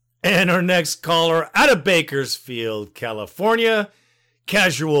 And our next caller out of Bakersfield, California,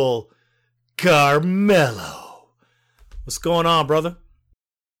 Casual Carmelo. What's going on, brother?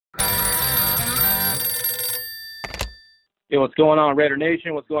 Hey, what's going on, Raider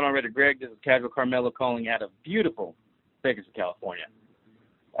Nation? What's going on, Raider Greg? This is Casual Carmelo calling out of beautiful Bakersfield, California.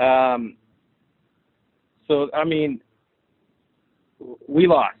 We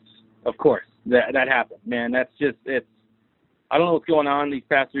lost, of course. That happened, man. That's just, I don't know what's going on these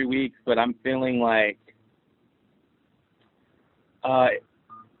past 3 weeks, but I'm feeling like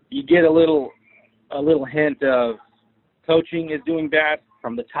you get a little hint of coaching is doing bad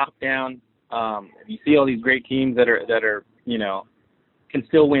from the top down. You see all these great teams that are can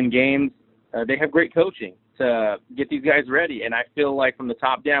still win games. They have great coaching to get these guys ready, and I feel like from the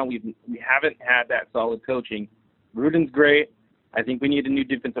top down we haven't had that solid coaching. Gruden's great. I think we need a new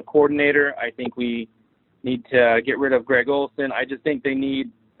defensive coordinator. I think we need to get rid of Greg Olsen. I just think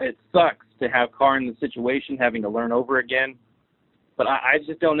it sucks to have Carr in the situation, having to learn over again. But I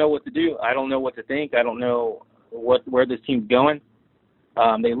just don't know what to do. I don't know what to think. I don't know where this team's going.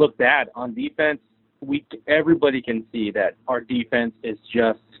 They look bad on defense. Everybody can see that our defense is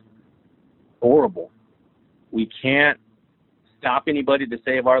just horrible. We can't stop anybody to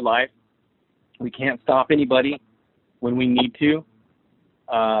save our life. We can't stop anybody when we need to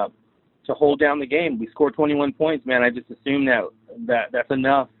hold down the game. We scored 21 points, man. I just assume that's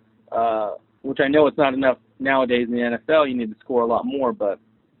enough, which I know it's not enough nowadays in the NFL. You need to score a lot more, but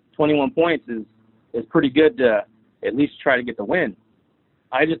 21 points is pretty good to at least try to get the win.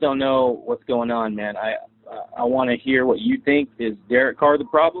 I just don't know what's going on, man. I want to hear what you think. Is Derek Carr the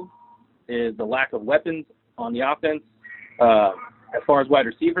problem? Is the lack of weapons on the offense as far as wide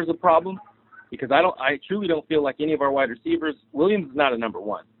receivers a problem? Because I truly don't feel like any of our wide receivers, Williams is not a number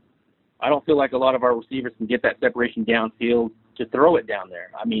one. I don't feel like a lot of our receivers can get that separation downfield to throw it down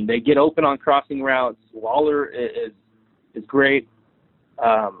there. I mean, they get open on crossing routes. Waller is great.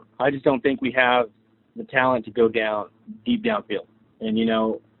 I just don't think we have the talent to go down deep downfield. And, you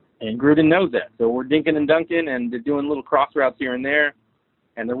know, and Gruden knows that. So we're dinking and dunking, and they're doing little cross routes here and there.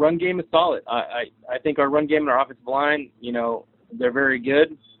 And the run game is solid. I think our run game and our offensive line, you know, they're very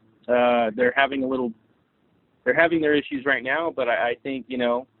good. They're having their issues right now, but I think, you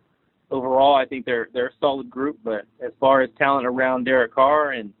know, overall, I think they're a solid group. But as far as talent around Derek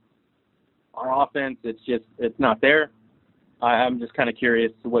Carr and our offense, it's not there. I'm just kind of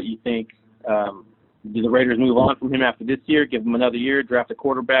curious to what you think. Do the Raiders move on from him after this year, give him another year, draft a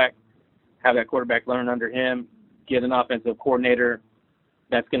quarterback, have that quarterback learn under him, get an offensive coordinator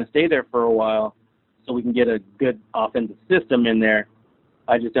that's going to stay there for a while so we can get a good offensive system in there?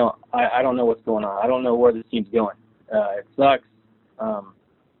 I don't know what's going on. I don't know where this team's going. It sucks.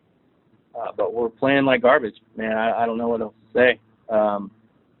 But we're playing like garbage, man. I don't know what else to say.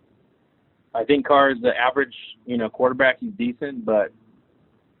 I think Carr is the average, you know, quarterback. He's decent, but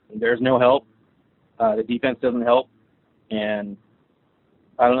there's no help. The defense doesn't help. And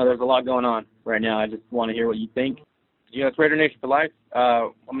I don't know. There's a lot going on right now. I just want to hear what you think. You know, it's Raider Nation for life.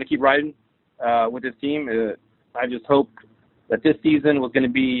 I'm going to keep riding with this team. I just hope that this season was going to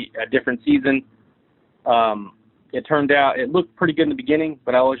be a different season. It turned out, it looked pretty good in the beginning,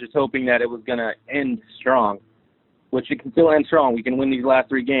 but I was just hoping that it was going to end strong, which it can still end strong. We can win these last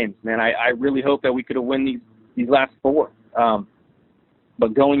 3 games. Man, I really hope that we could have won these last 4.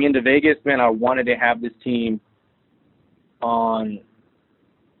 But going into Vegas, man, I wanted to have this team on,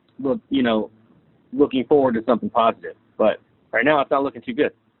 you know, looking forward to something positive. But right now, it's not looking too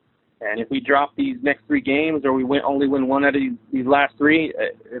good. And if we drop these next 3 games, or we only win 1 out of these last 3,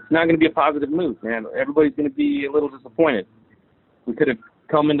 it's not going to be a positive move, man. Everybody's going to be a little disappointed. We could have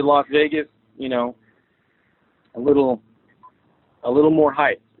come into Las Vegas, you know, a little more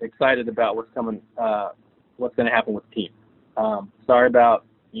hyped, excited about what's coming, what's going to happen with the team. Sorry about,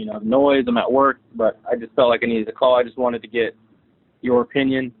 you know, the noise. I'm at work, but I just felt like I needed to call. I just wanted to get your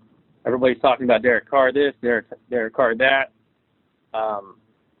opinion. Everybody's talking about Derek Carr this, Derek Carr that.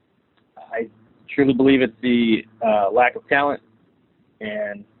 I truly believe it's the lack of talent,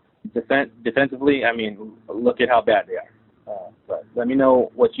 and defensively, I mean, look at how bad they are. But let me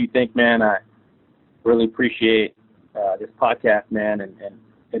know what you think, man. I really appreciate this podcast, man,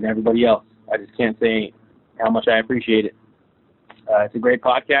 and everybody else. I just can't say how much I appreciate it. It's a great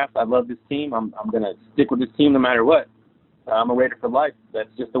podcast. I love this team. I'm going to stick with this team no matter what. I'm a Raider for life. That's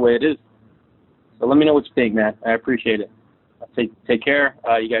just the way it is. So let me know what you think, man. I appreciate it. Take care.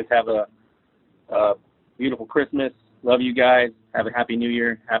 You guys have a beautiful Christmas. Love you guys. Have a happy New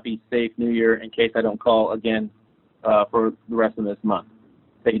Year. Happy, safe New Year, in case I don't call again for the rest of this month.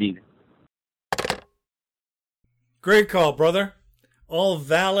 Take it easy. Great call, brother. All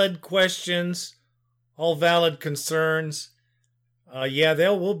valid questions, all valid concerns. Yeah,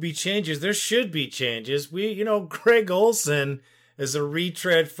 there will be changes. There should be changes. Greg Olsen is a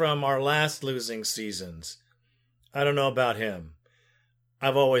retread from our last losing seasons. I don't know about him.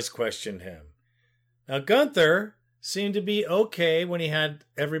 I've always questioned him. Now, Gunther seemed to be okay when he had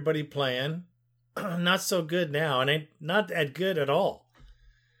everybody playing. Not so good now, and not that good at all.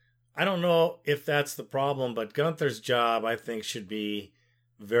 I don't know if that's the problem, but Gunther's job, I think, should be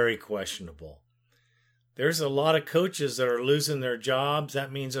very questionable. There's a lot of coaches that are losing their jobs.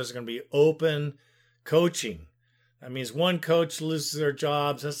 That means there's going to be open coaching. That means one coach loses their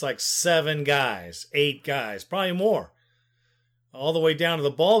jobs. That's like 7 guys, 8 guys, probably more. All the way down to the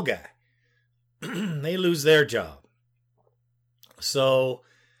ball guy. They lose their job. So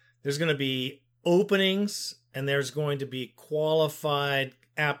there's going to be openings, and there's going to be qualified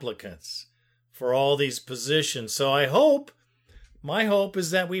applicants for all these positions. So my hope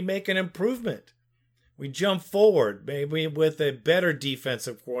is that we make an improvement. We jump forward, maybe with a better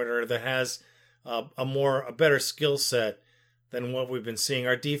defensive coordinator that has a better skill set than what we've been seeing.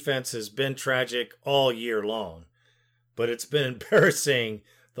 Our defense has been tragic all year long, but it's been embarrassing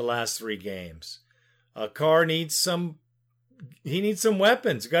the last 3 games. Carr needs some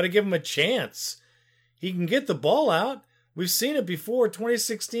weapons. Got to give him a chance. He can get the ball out. We've seen it before.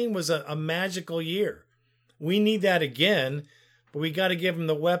 2016 was a magical year. We need that again. But we got to give him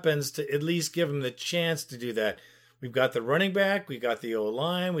the weapons to at least give him the chance to do that. We've got the running back. We got the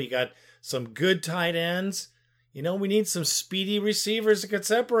O-line. We got some good tight ends. We need some speedy receivers that can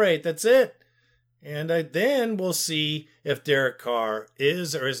separate. That's it. And then we'll see if Derek Carr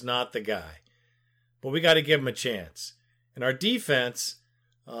is or is not the guy. But we got to give him a chance. And our defense,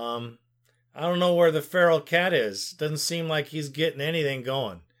 I don't know where the feral cat is. Doesn't seem like he's getting anything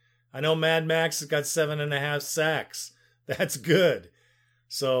going. I know Mad Max has got 7.5 sacks. That's good.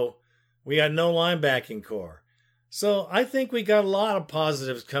 So we got no linebacking core. So I think we got a lot of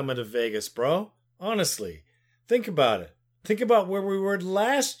positives coming to Vegas, bro. Honestly, think about it. Think about where we were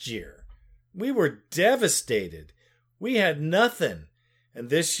last year. We were devastated. We had nothing. And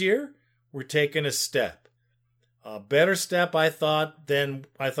this year, we're taking a step. A better step, I thought, than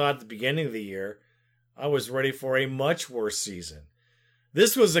I thought at the beginning of the year. I was ready for a much worse season.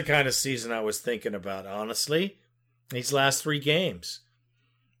 This was the kind of season I was thinking about, honestly, these last 3 games.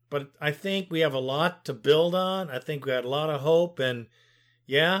 But I think we have a lot to build on. I think we had a lot of hope. And,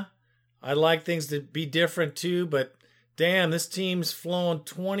 yeah, I'd like things to be different too. But, damn, this team's flown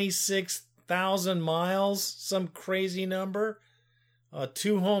 26,000 miles, some crazy number.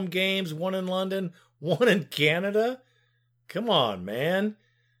 2 home games, 1 in London, 1 in Canada. Come on, man.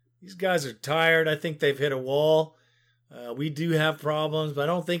 These guys are tired. I think they've hit a wall. We do have problems, but I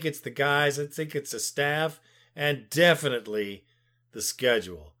don't think it's the guys. I think it's the staff and definitely the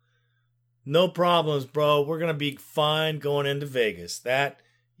schedule. No problems, bro. We're going to be fine going into Vegas. That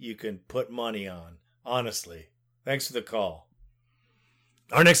you can put money on, honestly. Thanks for the call.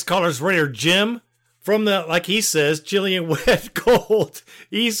 Our next caller is Raider Jim from the, like he says, chilly and wet, cold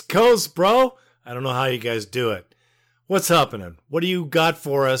East Coast, bro. I don't know how you guys do it. What's happening? What do you got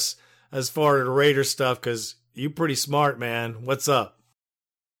for us as far as the Raider stuff? Because you pretty smart, man. What's up?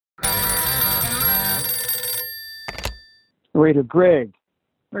 Raider Greg,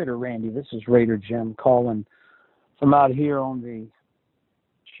 Raider Randy, this is Raider Jim calling from out here on the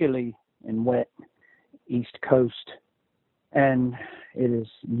chilly and wet East Coast. And it is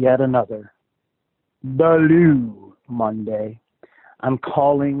yet another Blue Monday. I'm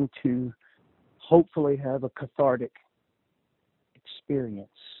calling to hopefully have a cathartic experience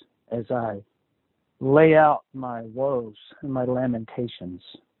as I lay out my woes and my lamentations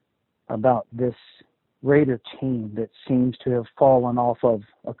about this Raider team that seems to have fallen off of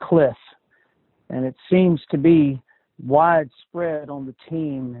a cliff. And it seems to be widespread on the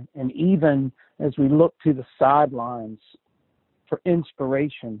team. And even as we look to the sidelines for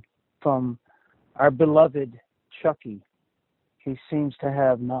inspiration from our beloved Chucky, he seems to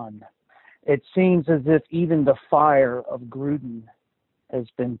have none. It seems as if even the fire of Gruden has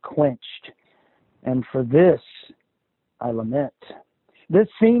been quenched. And for this, I lament. This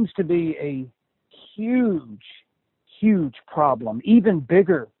seems to be a huge, huge problem, even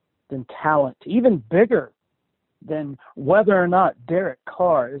bigger than talent, even bigger than whether or not Derek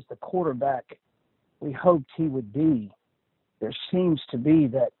Carr is the quarterback we hoped he would be. There seems to be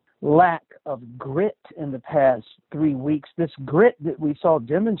that lack of grit in the past 3 weeks, this grit that we saw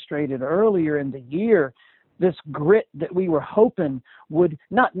demonstrated earlier in the year, this grit that we were hoping would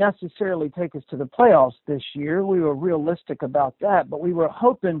not necessarily take us to the playoffs this year. We were realistic about that, but we were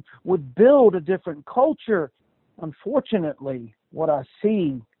hoping would build a different culture. Unfortunately, what I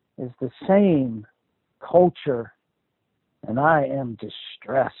see is the same culture, and I am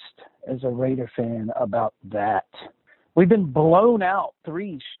distressed as a Raider fan about that. We've been blown out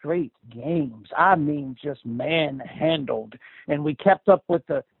 3 straight games. I mean, just manhandled. And we kept up with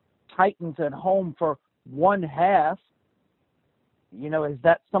the Titans at home for 1 half. You know, is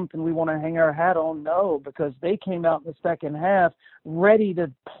that something we want to hang our hat on? No, because they came out in the second half ready to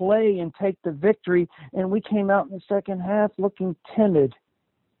play and take the victory, and we came out in the second half looking timid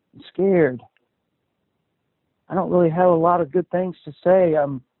and scared. I don't really have a lot of good things to say.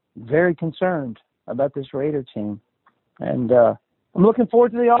 I'm very concerned about this Raider team. And I'm looking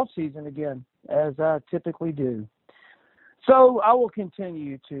forward to the offseason again, as I typically do. So I will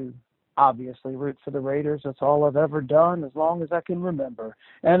continue to obviously root for the Raiders. That's all I've ever done as long as I can remember.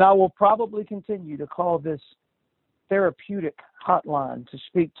 And I will probably continue to call this therapeutic hotline to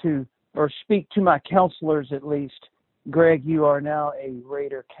speak to my counselors at least. Greg, you are now a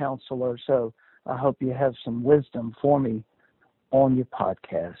Raider counselor, so I hope you have some wisdom for me on your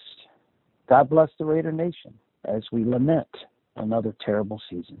podcast. God bless the Raider Nation as we lament another terrible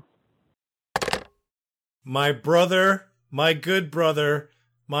season. My brother, my good brother,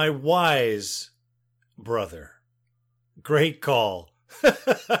 my wise brother. Great call.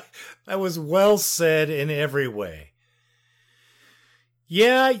 That was well said in every way.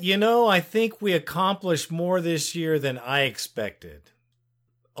 Yeah, you know, I think we accomplished more this year than I expected.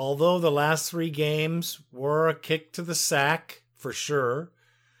 Although the last 3 games were a kick to the sack, for sure.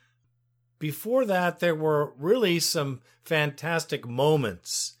 Before that, there were really some fantastic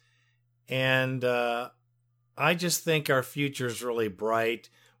moments. And I just think our future is really bright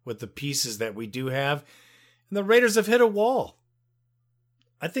with the pieces that we do have. And the Raiders have hit a wall.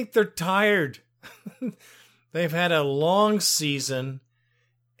 I think they're tired. They've had a long season,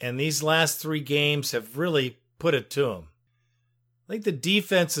 and these last 3 games have really put it to them. I think the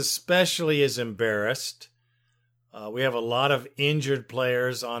defense especially is embarrassed. We have a lot of injured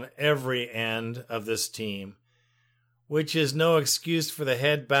players on every end of this team, which is no excuse for the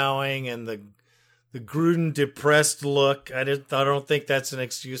head bowing and the Gruden depressed look. I don't think that's an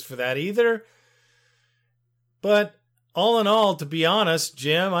excuse for that either. But all in all, to be honest,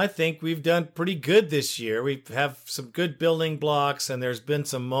 Jim, I think we've done pretty good this year. We have some good building blocks, and there's been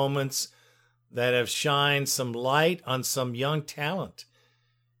some moments that have shined some light on some young talent.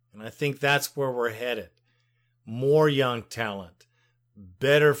 And I think that's where we're headed. More young talent,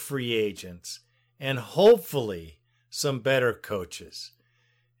 better free agents, and hopefully some better coaches.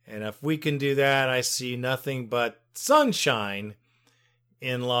 And if we can do that, I see nothing but sunshine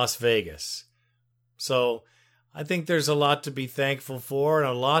in Las Vegas. So I think there's a lot to be thankful for and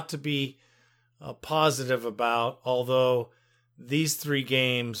a lot to be positive about, although these 3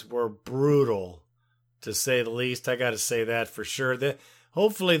 games were brutal, to say the least. I got to say that for sure.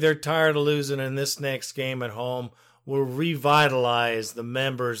 Hopefully they're tired of losing, and this next game at home will revitalize the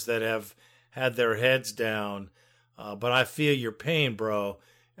members that have had their heads down. But I feel your pain, bro,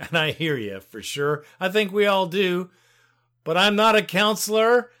 and I hear you for sure. I think we all do. But I'm not a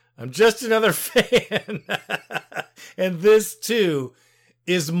counselor. I'm just another fan. And this, too,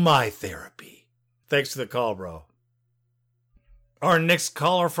 is my therapy. Thanks for the call, bro. Our next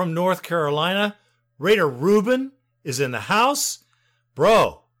caller from North Carolina, Raider Ruben, is in the house.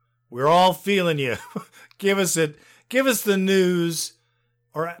 Bro, we're all feeling you. Give us the news,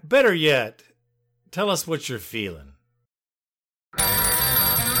 or better yet, tell us what you're feeling.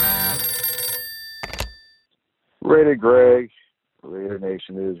 Raider Greg, Raider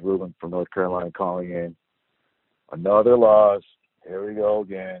Nation, is Ruben from North Carolina calling in. Another loss. Here we go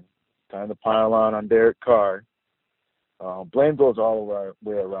again. Time to pile on Derek Carr. Blame goes all the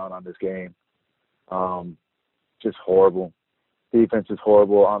way around on this game. Just horrible. Defense is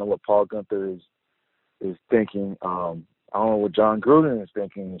horrible. I don't know what Paul Guenther is thinking. I don't know what John Gruden is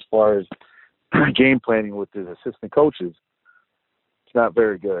thinking as far as game planning with his assistant coaches. It's not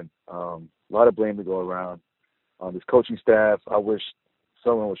very good. A lot of blame to go around. This coaching staff, I wish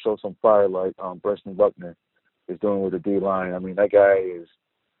someone would show some fire like Preston Buckner is doing with the D-line. I mean, that guy is,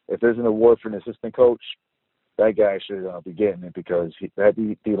 if there's an award for an assistant coach, that guy should be getting it, because that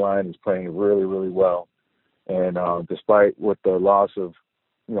D-line is playing really, really well. And despite with the loss of,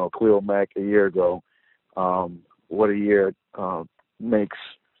 Khalil Mack a year ago, what a year makes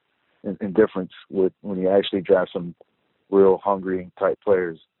in difference with when you actually draft some real hungry type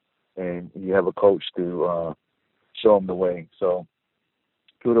players, and you have a coach to show him the way. So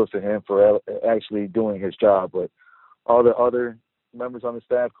kudos to him for actually doing his job. But all the other members on the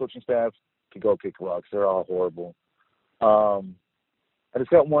staff, coaching staff, can go kick rocks. They're all horrible. I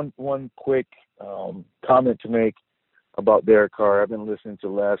just got one quick comment to make about Derek Carr. I've been listening to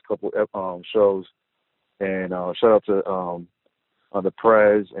the last couple shows, and shout out to on the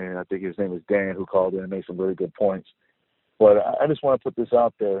Prez, and I think his name is Dan, who called in and made some really good points. But I just want to put this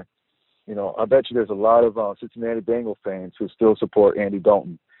out there. I bet you there's a lot of Cincinnati Bengal fans who still support Andy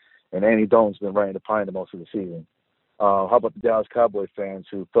Dalton, and Andy Dalton's been riding the pine the most of the season. How about the Dallas Cowboy fans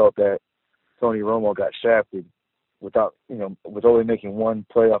who felt that Tony Romo got shafted without, with only making one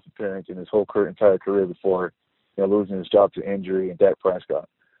playoff appearance in his whole entire career before, losing his job to injury and Dak Prescott?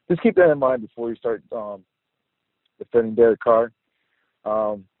 Just keep that in mind before you start defending Derek Carr.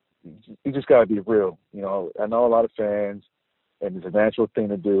 You just got to be real. I know a lot of fans, and it's a natural thing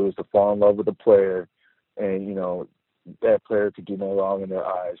to do is to fall in love with the player, and, that player could do no wrong in their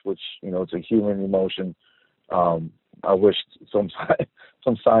eyes, which, it's a human emotion. I wish some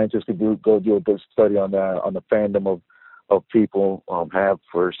scientists could go do a good study on that, on the fandom of people have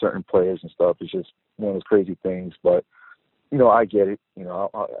for certain players and stuff. It's just one of those crazy things. But, I get it.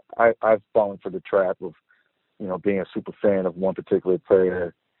 I've fallen for the trap of, being a super fan of one particular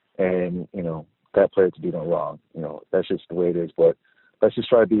player, and, that player to do no wrong. That's just the way it is. But let's just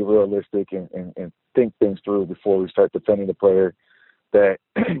try to be realistic and think things through before we start defending the player that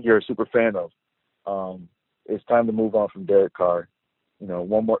you're a super fan of. It's time to move on from Derek Carr.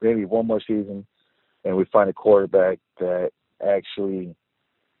 Maybe one more season, and we find a quarterback that actually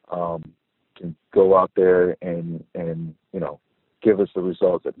can go out there and give us the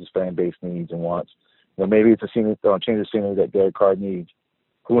results that this fan base needs and wants. Maybe it's a change of scenery that Derek Carr needs.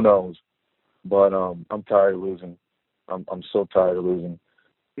 Who knows? But I'm tired of losing. I'm so tired of losing.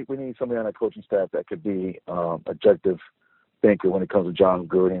 I think we need somebody on our coaching staff that could be objective thinker when it comes to John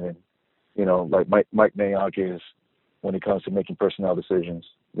Gruden, and like Mike Mayock is when it comes to making personnel decisions.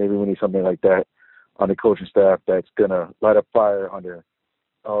 Maybe we need something like that on the coaching staff that's gonna light a fire under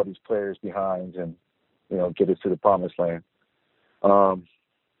all these players behind and get us to the promised land.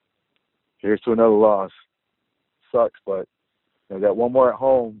 Here's to another loss. Sucks, but got one more at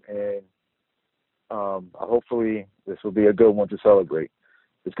home, and hopefully this will be a good one to celebrate.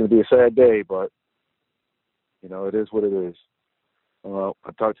 It's going to be a sad day, but it is what it is. I'll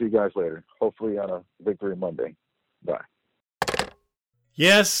talk to you guys later. Hopefully on a Victory Monday. Bye.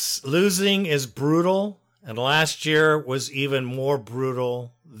 Yes, losing is brutal, and last year was even more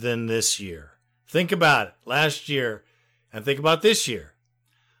brutal than this year. Think about it, last year, and think about this year.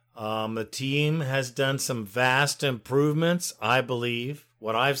 The team has done some vast improvements, I believe,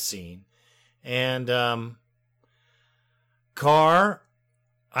 what I've seen. And Carr,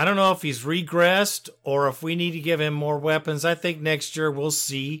 I don't know if he's regressed or if we need to give him more weapons. I think next year we'll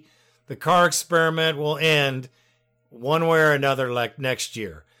see. The Carr experiment will end one way or another like next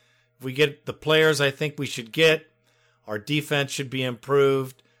year. If we get the players I think we should get, our defense should be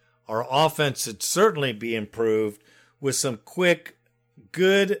improved. Our offense should certainly be improved with some quick,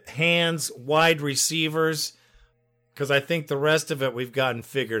 good hands, wide receivers, because I think the rest of it we've gotten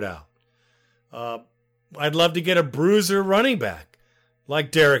figured out. I'd love to get a bruiser running back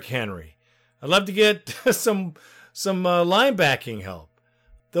like Derrick Henry. I'd love to get some linebacking help.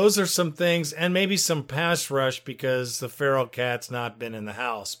 Those are some things, and maybe some pass rush because the feral cat's not been in the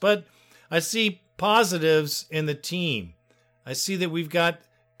house. But I see positives in the team. I see that we've got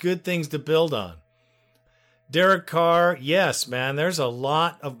good things to build on. Derek Carr, yes, man, there's a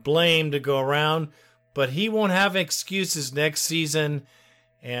lot of blame to go around, but he won't have excuses next season,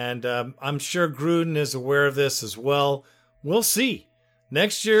 and I'm sure Gruden is aware of this as well. We'll see.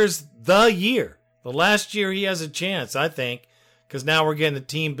 Next year's the year. The last year he has a chance, I think, because now we're getting the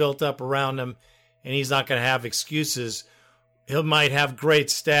team built up around him, and he's not going to have excuses. He might have great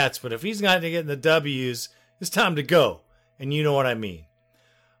stats, but if he's not getting the W's, it's time to go, and you know what I mean.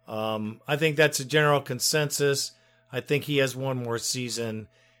 I think that's a general consensus. I think he has one more season.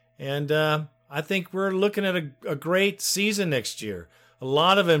 And I think we're looking at a great season next year. A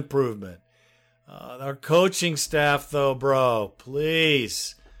lot of improvement. Our coaching staff, though, bro,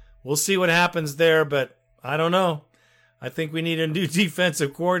 please. We'll see what happens there, but I don't know. I think we need a new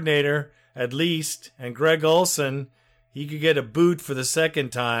defensive coordinator, at least. And Greg Olson, he could get a boot for the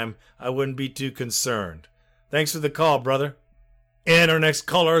second time. I wouldn't be too concerned. Thanks for the call, brother. And our next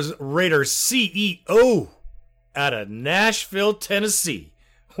caller is Raider CEO out of Nashville, Tennessee.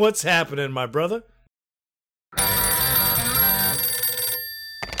 What's happening, my brother?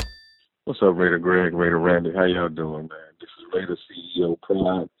 What's up, Raider Greg, Raider Randy? How y'all doing, man? This is Raider CEO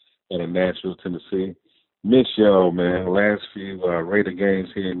Prime out of Nashville, Tennessee. Miss y'all, man. Last few Raider games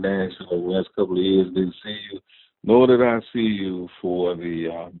here in Nashville, the last couple of years, didn't see you. Nor did I see you for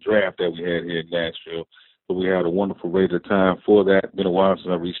the draft that we had here in Nashville. But we had a wonderful Raider time for that. Been a while since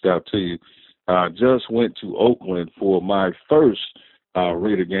I reached out to you. Just went to Oakland for my first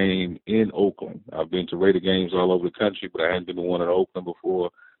Raider game in Oakland. I've been to Raider games all over the country, but I hadn't been to one in Oakland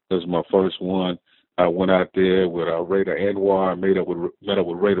before. This was my first one. I went out there with Raider Anwar, met up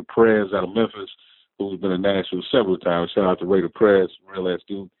with Raider Prez out of Memphis, who's been in Nashville several times. Shout out to Raider Prez, real ass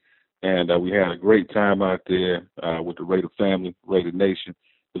dude. And we had a great time out there with the Raider family, Raider Nation.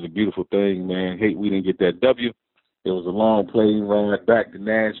 It was a beautiful thing, man. Hate we didn't get that W. It was a long plane ride back to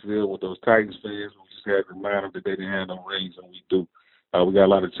Nashville with those Titans fans. We just had to remind them that they didn't have no rings, and we do. We got a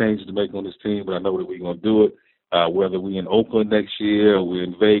lot of changes to make on this team, but I know that we're going to do it. Whether we're in Oakland next year or we're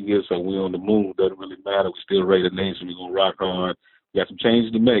in Vegas or we're on the moon, doesn't really matter. We still Raider Nation. We're going to rock hard. We got some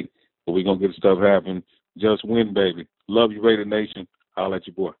changes to make, but we're going to get stuff happen. Just win, baby. Love you, Raider Nation. I'll let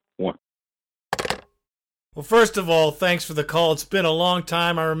you, boy. One. Well, first of all, thanks for the call. It's been a long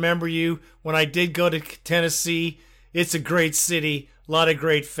time. I remember you when I did go to Tennessee. It's a great city, a lot of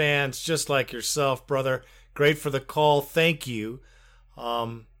great fans, just like yourself, brother. Great for the call. Thank you.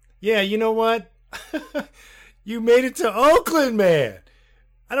 Yeah, you know what? You made it to Oakland, man.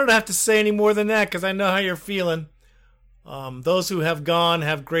 I don't have to say any more than that because I know how you're feeling. Those who have gone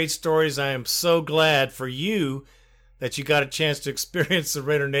have great stories. I am so glad for you that you got a chance to experience the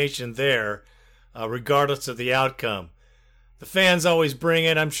Raider Nation there. Regardless of the outcome. The fans always bring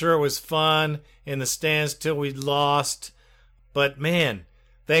it. I'm sure it was fun in the stands till we lost. But, man,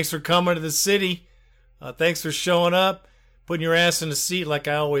 thanks for coming to the city. Thanks for showing up, putting your ass in the seat like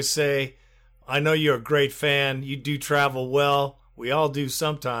I always say. I know you're a great fan. You do travel well. We all do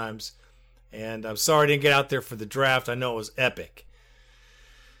sometimes. And I'm sorry I didn't get out there for the draft. I know it was epic.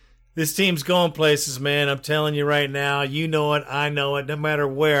 This team's going places, man. I'm telling you right now. You know it. I know it. No matter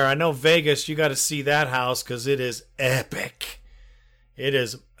where. I know Vegas, you got to see that house because it is epic. It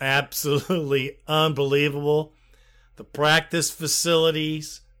is absolutely unbelievable. The practice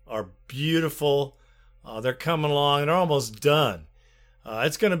facilities are beautiful. They're coming along. They're almost done.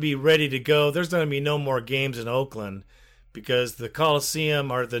 It's going to be ready to go. There's going to be no more games in Oakland because the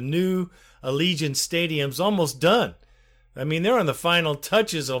Coliseum or the new Allegiant Stadium's almost done. I mean, they're on the final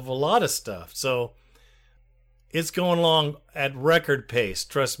touches of a lot of stuff. So it's going along at record pace.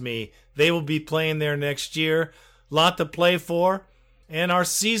 Trust me, they will be playing there next year. Lot to play for. And our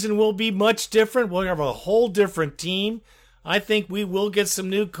season will be much different. We'll have a whole different team. I think we will get some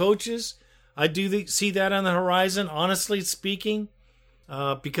new coaches. I do see that on the horizon, honestly speaking.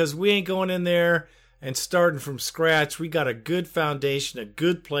 Because we ain't going in there and starting from scratch. We got a good foundation of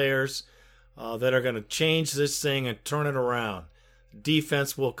good players that are going to change this thing and turn it around.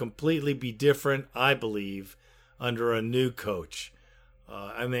 Defense will completely be different, I believe, under a new coach.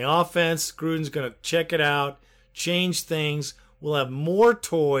 And the offense, Gruden's going to check it out, change things. We'll have more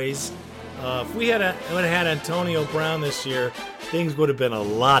toys. If we would have had Antonio Brown this year, things would have been a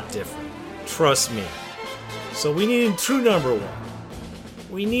lot different. Trust me. So we need a true number one.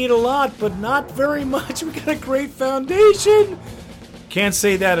 We need a lot, but not very much. We got a great foundation. Can't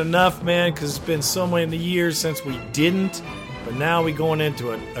say that enough, man, because it's been so many years since we didn't. But now we're going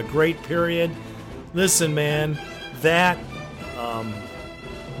into a great period. Listen, man, that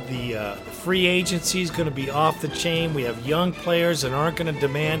the free agency is going to be off the chain. We have young players that aren't going to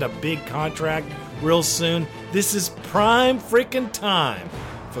demand a big contract real soon. This is prime freaking time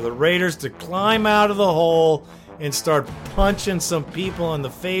for the Raiders to climb out of the hole and start punching some people in the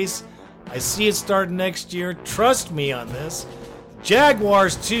face. I see it starting next year. Trust me on this.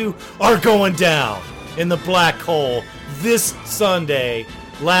 Jaguars, too, are going down in the black hole this Sunday.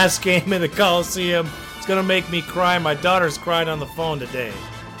 Last game in the Coliseum. It's going to make me cry. My daughter's cried on the phone today.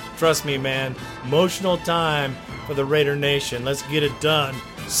 Trust me, man. Emotional time for the Raider Nation. Let's get it done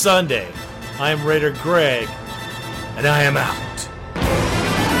Sunday. I am Raider Greg, and I am out.